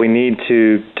says, well, we need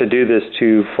to do this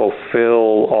to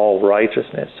fulfill all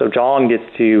righteousness. So John gets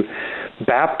to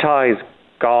baptize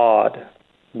God,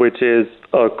 which is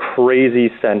a crazy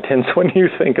sentence when you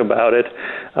think about it,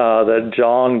 that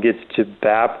John gets to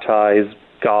baptize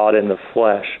God in the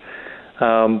flesh.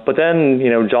 But then,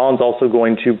 John's also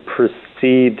going to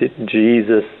precede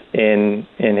Jesus in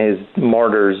his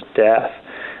martyr's death.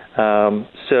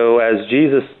 So as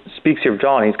Jesus speaks here of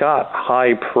John, he's got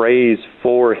high praise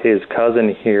for his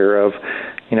cousin here of,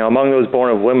 among those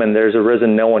born of women, there's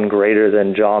arisen no one greater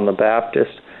than John the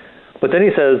Baptist. But then he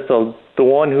says the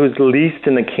one who's least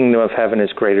in the kingdom of heaven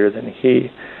is greater than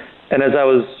he. And as I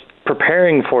was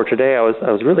preparing for today, I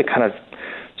was really kind of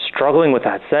struggling with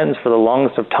that sentence for the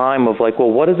longest of time of like, well,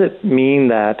 what does it mean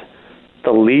that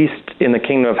the least in the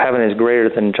kingdom of heaven is greater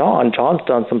than John? John's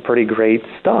done some pretty great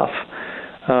stuff.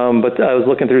 But I was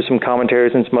looking through some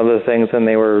commentaries and some other things, and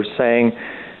they were saying,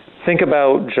 think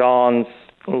about John's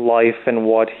life and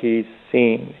what he's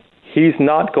seen. He's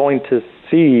not going to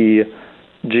see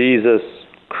Jesus'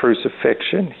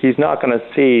 crucifixion. He's not going to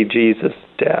see Jesus'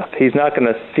 death. He's not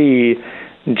going to see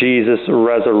Jesus'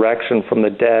 resurrection from the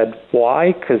dead.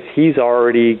 Why? Because he's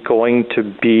already going to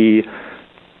be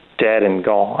dead and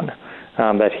gone.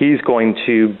 that he's going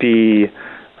to be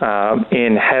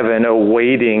in heaven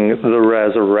awaiting the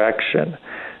resurrection.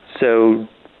 So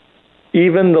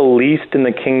even the least in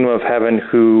the kingdom of heaven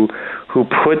who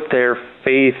put their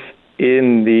faith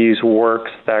in these works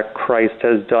that Christ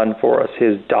has done for us,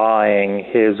 his dying,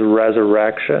 his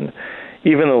resurrection,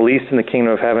 even the least in the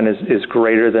kingdom of heaven is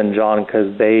greater than John,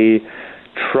 because they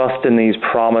trust in these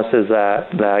promises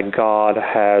that God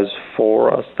has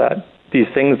for us, that these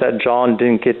things that John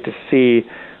didn't get to see,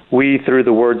 we, through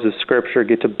the words of Scripture,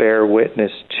 get to bear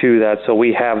witness to that. So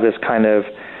we have this kind of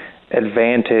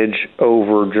advantage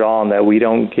over John that we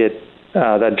don't get,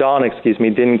 that John,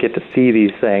 didn't get to see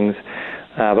these things,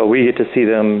 but we get to see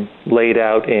them laid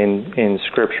out in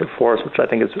Scripture for us, which I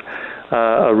think is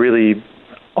a really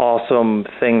awesome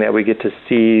thing, that we get to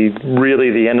see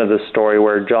really the end of the story,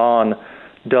 where John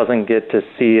doesn't get to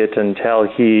see it until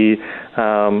he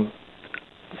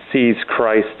sees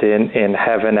Christ in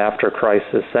heaven after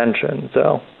Christ's ascension.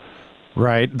 So,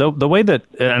 right. The way that,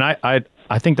 and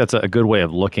I think that's a good way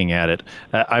of looking at it.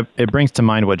 It brings to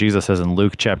mind what Jesus says in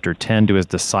Luke chapter 10 to his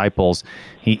disciples.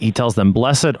 He tells them,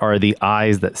 "Blessed are the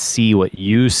eyes that see what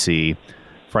you see.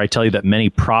 For I tell you that many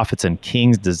prophets and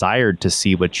kings desired to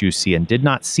see what you see and did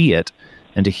not see it,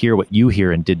 and to hear what you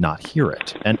hear and did not hear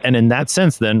it." And in that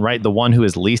sense, then, right, the one who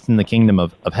is least in the kingdom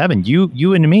of heaven,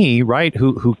 you and me, right,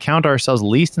 who count ourselves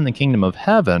least in the kingdom of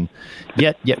heaven,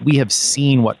 yet we have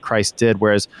seen what Christ did,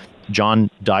 whereas John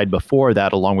died before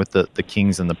that, along with the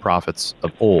kings and the prophets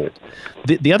of old.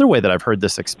 The other way that I've heard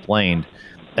this explained,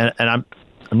 and I'm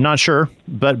not sure,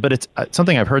 but it's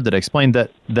something I've heard that explained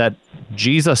that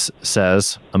Jesus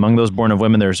says, "Among those born of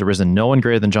women, there has arisen no one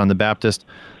greater than John the Baptist.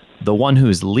 The one who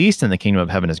is least in the kingdom of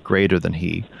heaven is greater than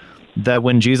he." That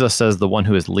when Jesus says the one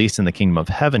who is least in the kingdom of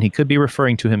heaven, he could be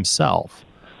referring to himself,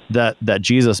 that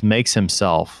Jesus makes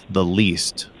himself the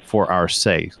least for our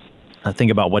sake. I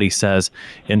think about what he says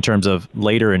in terms of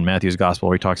later in Matthew's gospel,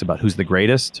 where he talks about who's the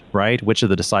greatest, right? Which of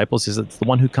the disciples is it's the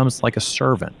one who comes like a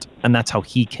servant. And that's how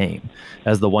he came,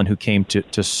 as the one who came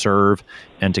to serve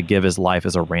and to give his life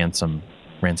as a ransom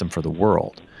for the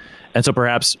world. And so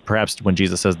perhaps when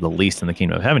Jesus says the least in the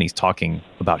kingdom of heaven, he's talking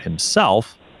about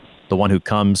himself, the one who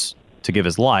comes to give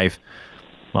his life.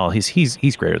 Well,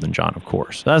 he's greater than John, of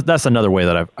course. That's another way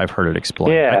that I've heard it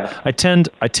explained. Yeah. I tend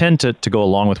to go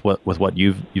along with what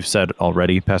you've said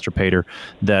already, Pastor Pater,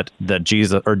 that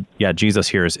Jesus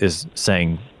here is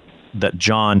saying that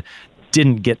John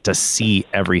didn't get to see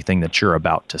everything that you're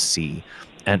about to see.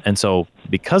 And so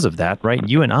because of that, right,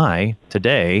 you and I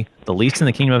today, the least in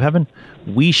the kingdom of heaven,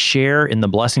 we share in the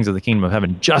blessings of the kingdom of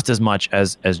heaven just as much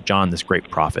as John, this great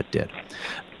prophet, did.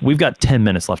 We've got 10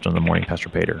 minutes left in the morning, Pastor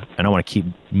Pater, and I want to keep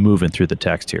moving through the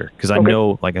text here, because I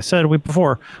know, like I said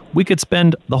before, we could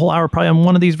spend the whole hour probably on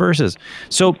one of these verses.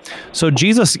 So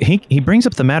Jesus, he brings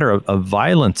up the matter of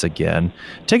violence again.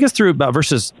 Take us through about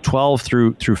verses 12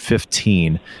 through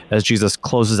 15 as Jesus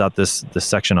closes out this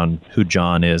section on who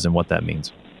John is and what that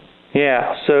means.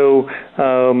 Yeah, so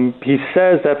he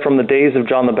says that from the days of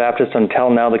John the Baptist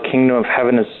until now, the kingdom of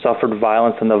heaven has suffered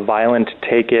violence, and the violent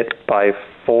take it by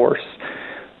force.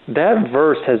 That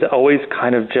verse has always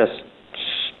kind of just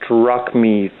struck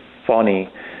me funny.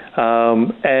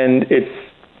 And it's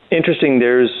interesting,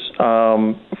 there's,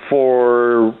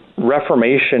 for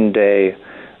Reformation Day,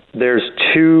 there's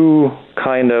two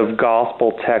kind of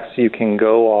gospel texts you can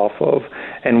go off of,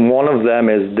 and one of them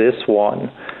is this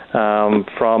one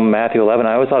from Matthew 11.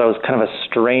 I always thought it was kind of a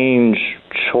strange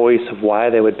choice of why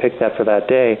they would pick that for that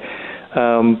day.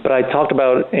 But I talked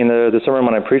about in the sermon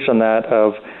when I preached on that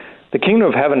of the kingdom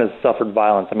of heaven has suffered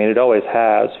violence. I mean, it always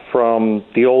has, from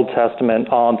the Old Testament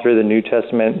on through the New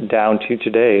Testament down to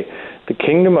today. The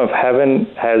kingdom of heaven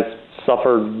has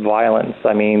suffered violence.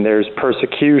 I mean, there's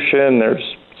persecution, there's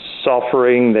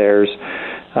suffering, there's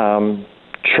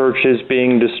churches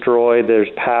being destroyed, there's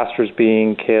pastors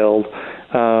being killed.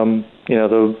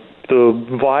 The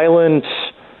violent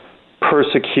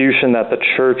persecution that the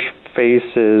church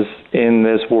faces in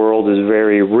this world is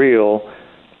very real,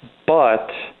 but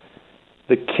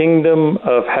the kingdom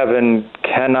of heaven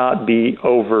cannot be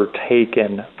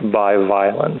overtaken by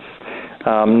violence.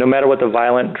 No matter what the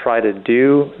violent try to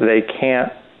do, they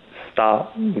can't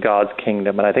stop God's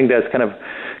kingdom. And I think that's kind of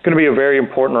going to be a very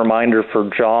important reminder for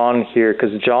John here,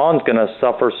 because John's going to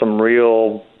suffer some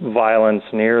real violence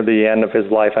near the end of his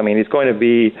life. I mean, he's going to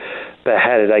be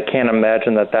beheaded. I can't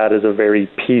imagine that is a very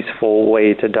peaceful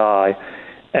way to die.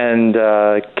 And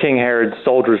King Herod's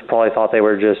soldiers probably thought they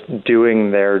were just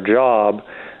doing their job.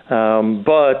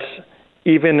 But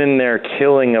even in their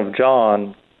killing of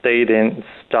John, they didn't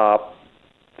stop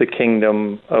the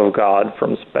kingdom of God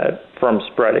from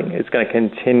spreading. It's going to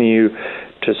continue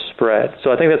to spread.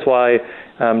 So I think that's why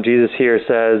Jesus here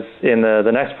says in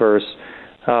the next verse,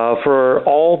 for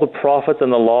all the prophets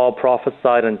and the law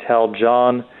prophesied until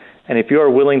John, and if you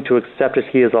are willing to accept it,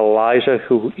 he is Elijah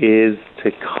who is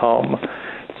to come.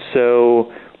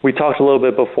 So we talked a little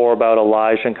bit before about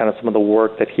Elijah and kind of some of the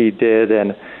work that he did,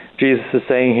 and Jesus is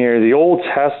saying here, the Old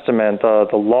Testament, the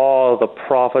law, the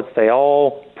prophets, they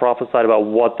all prophesied about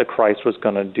what the Christ was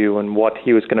going to do and what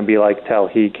he was going to be like till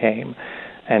he came.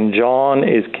 And John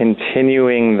is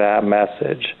continuing that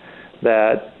message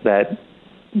that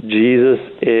Jesus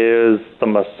is the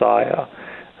Messiah,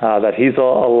 that he's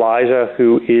Elijah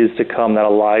who is to come, that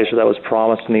Elijah that was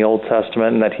promised in the Old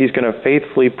Testament, and that he's going to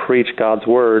faithfully preach God's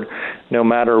word no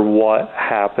matter what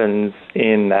happens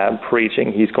in that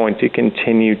preaching. He's going to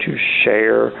continue to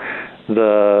share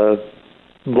the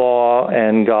law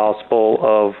and gospel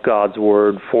of God's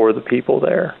word for the people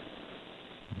there.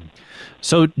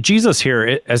 So Jesus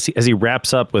here, as he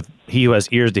wraps up with "He who has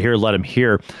ears to hear, let him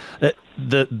hear,"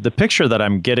 the picture that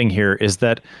I'm getting here is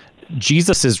that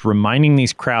Jesus is reminding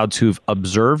these crowds who've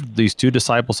observed these two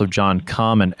disciples of John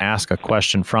come and ask a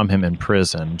question from him in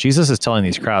prison. Jesus is telling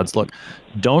these crowds, look,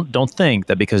 don't think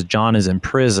that because John is in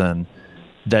prison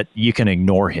that you can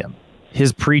ignore him.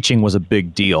 His preaching was a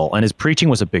big deal, and his preaching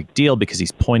was a big deal because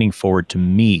he's pointing forward to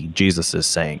me, Jesus is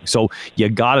saying. So you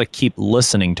got to keep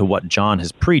listening to what John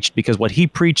has preached, because what he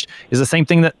preached is the same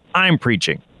thing that I'm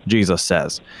preaching, Jesus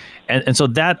says. And so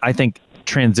that, I think,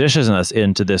 transitions us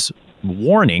into this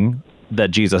warning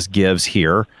that Jesus gives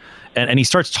here. And he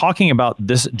starts talking about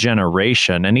this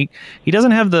generation, and he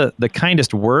doesn't have the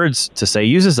kindest words to say.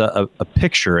 He uses a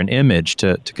picture, an image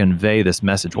to convey this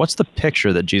message. What's the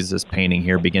picture that Jesus is painting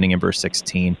here, beginning in verse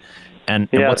 16, and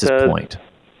what's his point?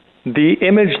 The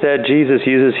image that Jesus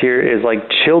uses here is like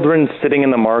children sitting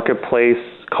in the marketplace,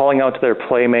 calling out to their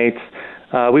playmates,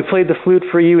 we played the flute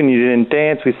for you and you didn't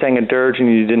dance, we sang a dirge and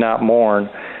you did not mourn.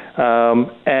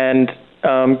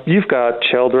 You've got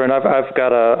children. I've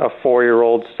got a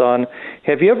 4-year-old son.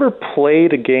 Have you ever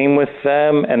played a game with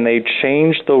them and they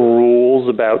change the rules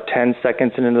about 10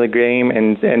 seconds into the game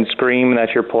and scream that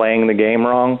you're playing the game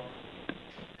wrong?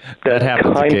 That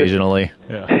happens occasionally.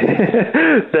 Yeah.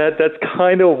 That's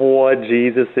kind of what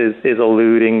Jesus is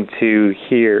alluding to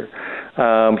here.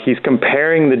 He's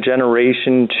comparing the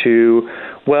generation to,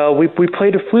 well, we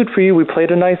played a flute for you, we played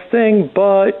a nice thing,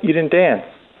 but you didn't dance.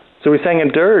 So we sang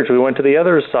a dirge, we went to the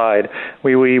other side.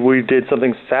 We did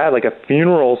something sad, like a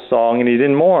funeral song, and you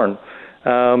didn't mourn.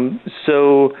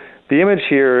 So the image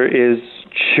here is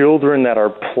children that are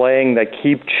playing, that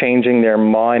keep changing their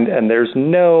mind, and there's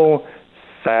no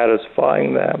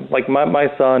satisfying them. Like my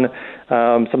son,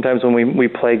 sometimes when we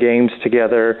play games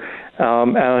together,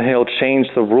 and he'll change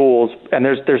the rules, and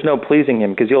there's no pleasing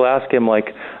him, because you'll ask him,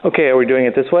 like, okay, are we doing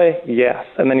it this way? Yes.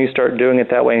 And then you start doing it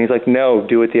that way, and he's like, no,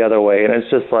 do it the other way. And it's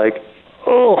just like,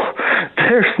 oh,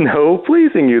 there's no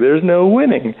pleasing you. There's no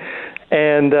winning.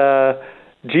 And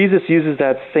Jesus uses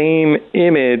that same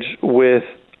image with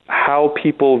how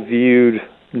people viewed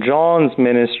John's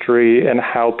ministry and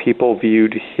how people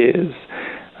viewed his.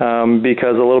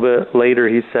 Because a little bit later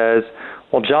he says,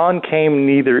 well, John came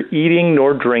neither eating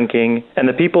nor drinking, and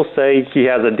the people say he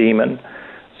has a demon.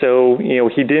 So,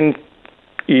 he didn't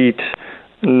eat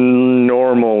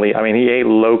normally. I mean, he ate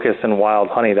locusts and wild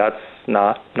honey. That's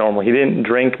not normal. He didn't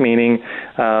drink, meaning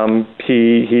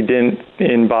he didn't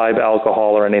imbibe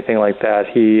alcohol or anything like that.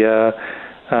 He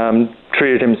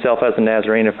treated himself as a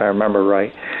Nazarene, if I remember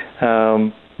right.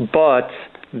 But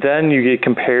then you get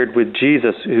compared with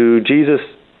Jesus, who Jesus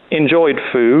enjoyed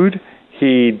food.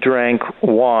 He drank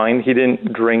wine. He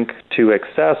didn't drink to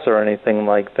excess or anything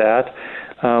like that.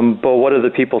 But what do the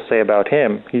people say about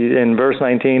him? In verse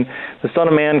 19, the Son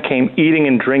of Man came eating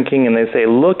and drinking, and they say,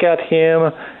 look at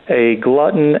him, a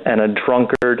glutton and a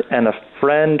drunkard and a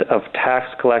friend of tax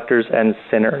collectors and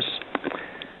sinners.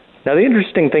 Now, the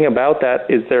interesting thing about that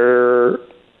is they're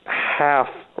half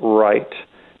right.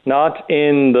 Not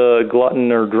in the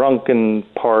glutton or drunken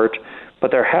part, but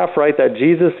they're half right that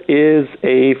Jesus is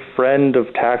a friend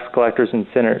of tax collectors and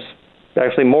sinners.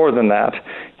 Actually, more than that.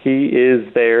 He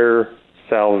is their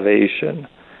salvation.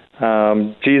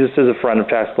 Jesus is a friend of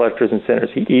tax collectors and sinners.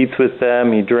 He eats with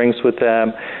them, he drinks with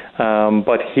them,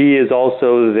 but he is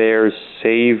also their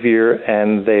Savior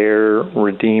and their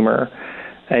Redeemer.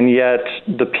 And yet,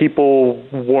 the people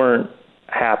weren't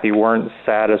happy, weren't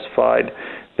satisfied.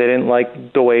 They didn't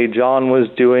like the way John was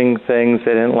doing things.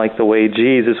 They didn't like the way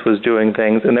Jesus was doing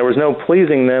things. And there was no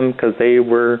pleasing them because they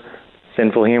were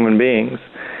sinful human beings.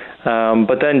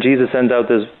 But then Jesus ends out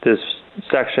this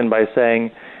section by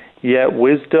saying, yet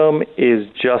wisdom is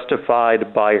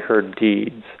justified by her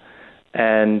deeds.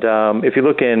 And if you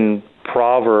look in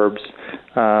Proverbs,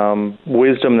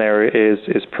 wisdom there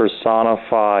is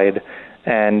personified,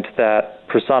 and that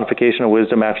personification of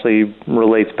wisdom actually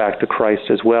relates back to Christ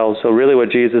as well. So really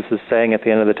what Jesus is saying at the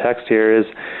end of the text here is,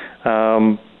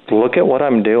 look at what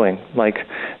I'm doing. Like,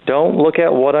 don't look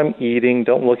at what I'm eating,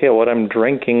 don't look at what I'm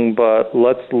drinking, but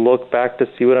let's look back to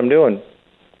see what I'm doing.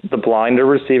 The blind are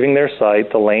receiving their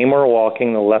sight, the lame are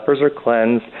walking, the lepers are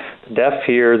cleansed, the deaf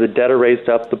hear, the dead are raised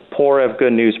up, the poor have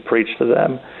good news preached to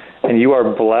them. And you are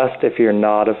blessed if you're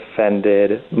not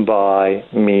offended by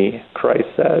me, Christ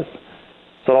says.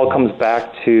 So it all comes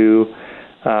back to,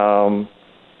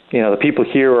 the people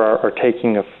here are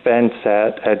taking offense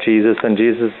at Jesus, and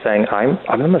Jesus is saying,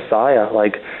 I'm the Messiah.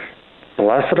 Like,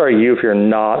 blessed are you if you're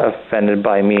not offended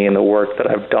by me and the work that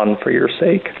I've done for your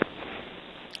sake.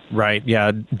 Right.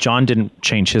 Yeah. John didn't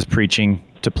change his preaching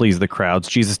to please the crowds.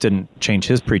 Jesus didn't change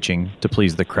his preaching to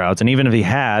please the crowds. And even if he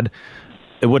had,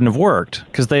 it wouldn't have worked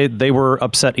because they were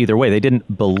upset either way. They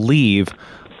didn't believe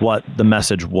what the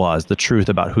message was, the truth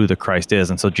about who the Christ is.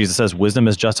 And so Jesus says, wisdom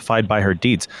is justified by her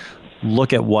deeds.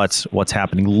 Look at what's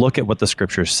happening. Look at what the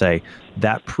scriptures say.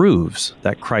 That proves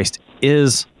that Christ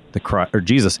is the Christ, or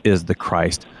Jesus is the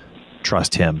Christ.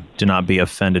 Trust him. Do not be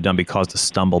offended. Don't be caused to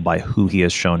stumble by who he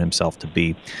has shown himself to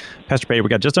be. Pastor Pater, we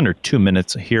got just under 2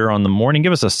 minutes here on the morning.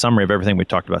 Give us a summary of everything we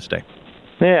talked about today.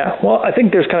 Yeah, well, I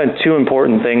think there's kind of two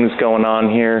important things going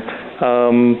on here.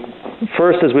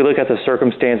 First, as we look at the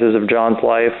circumstances of John's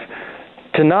life,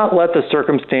 to not let the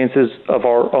circumstances of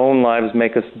our own lives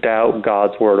make us doubt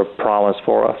God's word of promise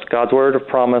for us. God's word of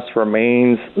promise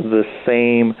remains the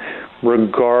same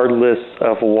regardless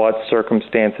of what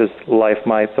circumstances life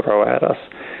might throw at us.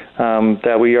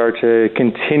 That we are to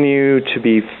continue to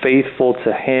be faithful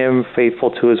to him,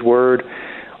 faithful to his word.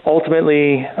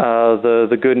 Ultimately,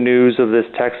 the good news of this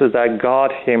text is that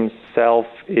God himself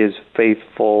is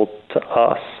faithful to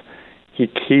us. He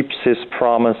keeps his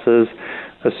promises,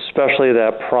 especially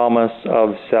that promise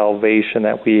of salvation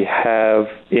that we have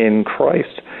in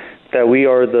Christ, that we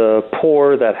are the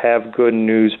poor that have good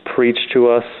news preached to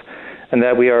us, and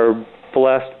that we are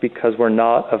blessed because we're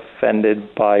not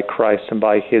offended by Christ and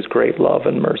by his great love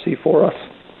and mercy for us.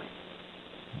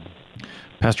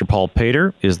 Pastor Paul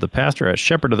Pater is the pastor at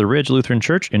Shepherd of the Ridge Lutheran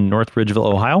Church in North Ridgeville,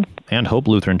 Ohio, and Hope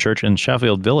Lutheran Church in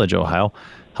Sheffield Village, Ohio,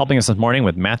 helping us this morning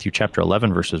with Matthew chapter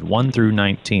 11, verses 1 through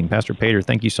 19. Pastor Pater,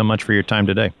 thank you so much for your time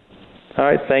today. All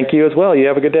right, thank you as well. You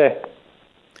have a good day.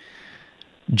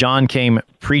 John came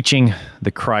preaching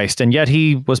the Christ, and yet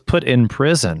he was put in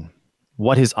prison.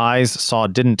 What his eyes saw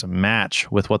didn't match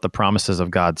with what the promises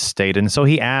of God state, and so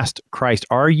he asked Christ,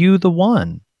 "Are you the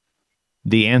one?"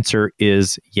 The answer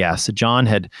is yes. John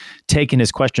had taken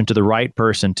his question to the right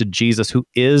person, to Jesus, who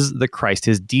is the Christ.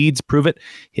 His deeds prove it.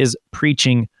 His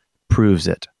preaching proves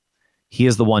it. He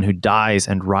is the one who dies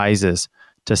and rises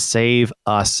to save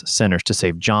us sinners, to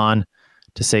save John,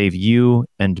 to save you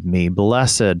and me.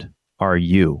 Blessed are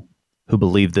you who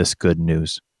believe this good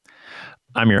news.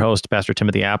 I'm your host, Pastor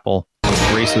Timothy Apple of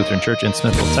Grace Lutheran Church in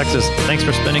Smithville, Texas. Thanks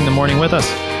for spending the morning with us.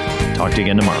 Talk to you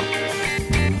again tomorrow.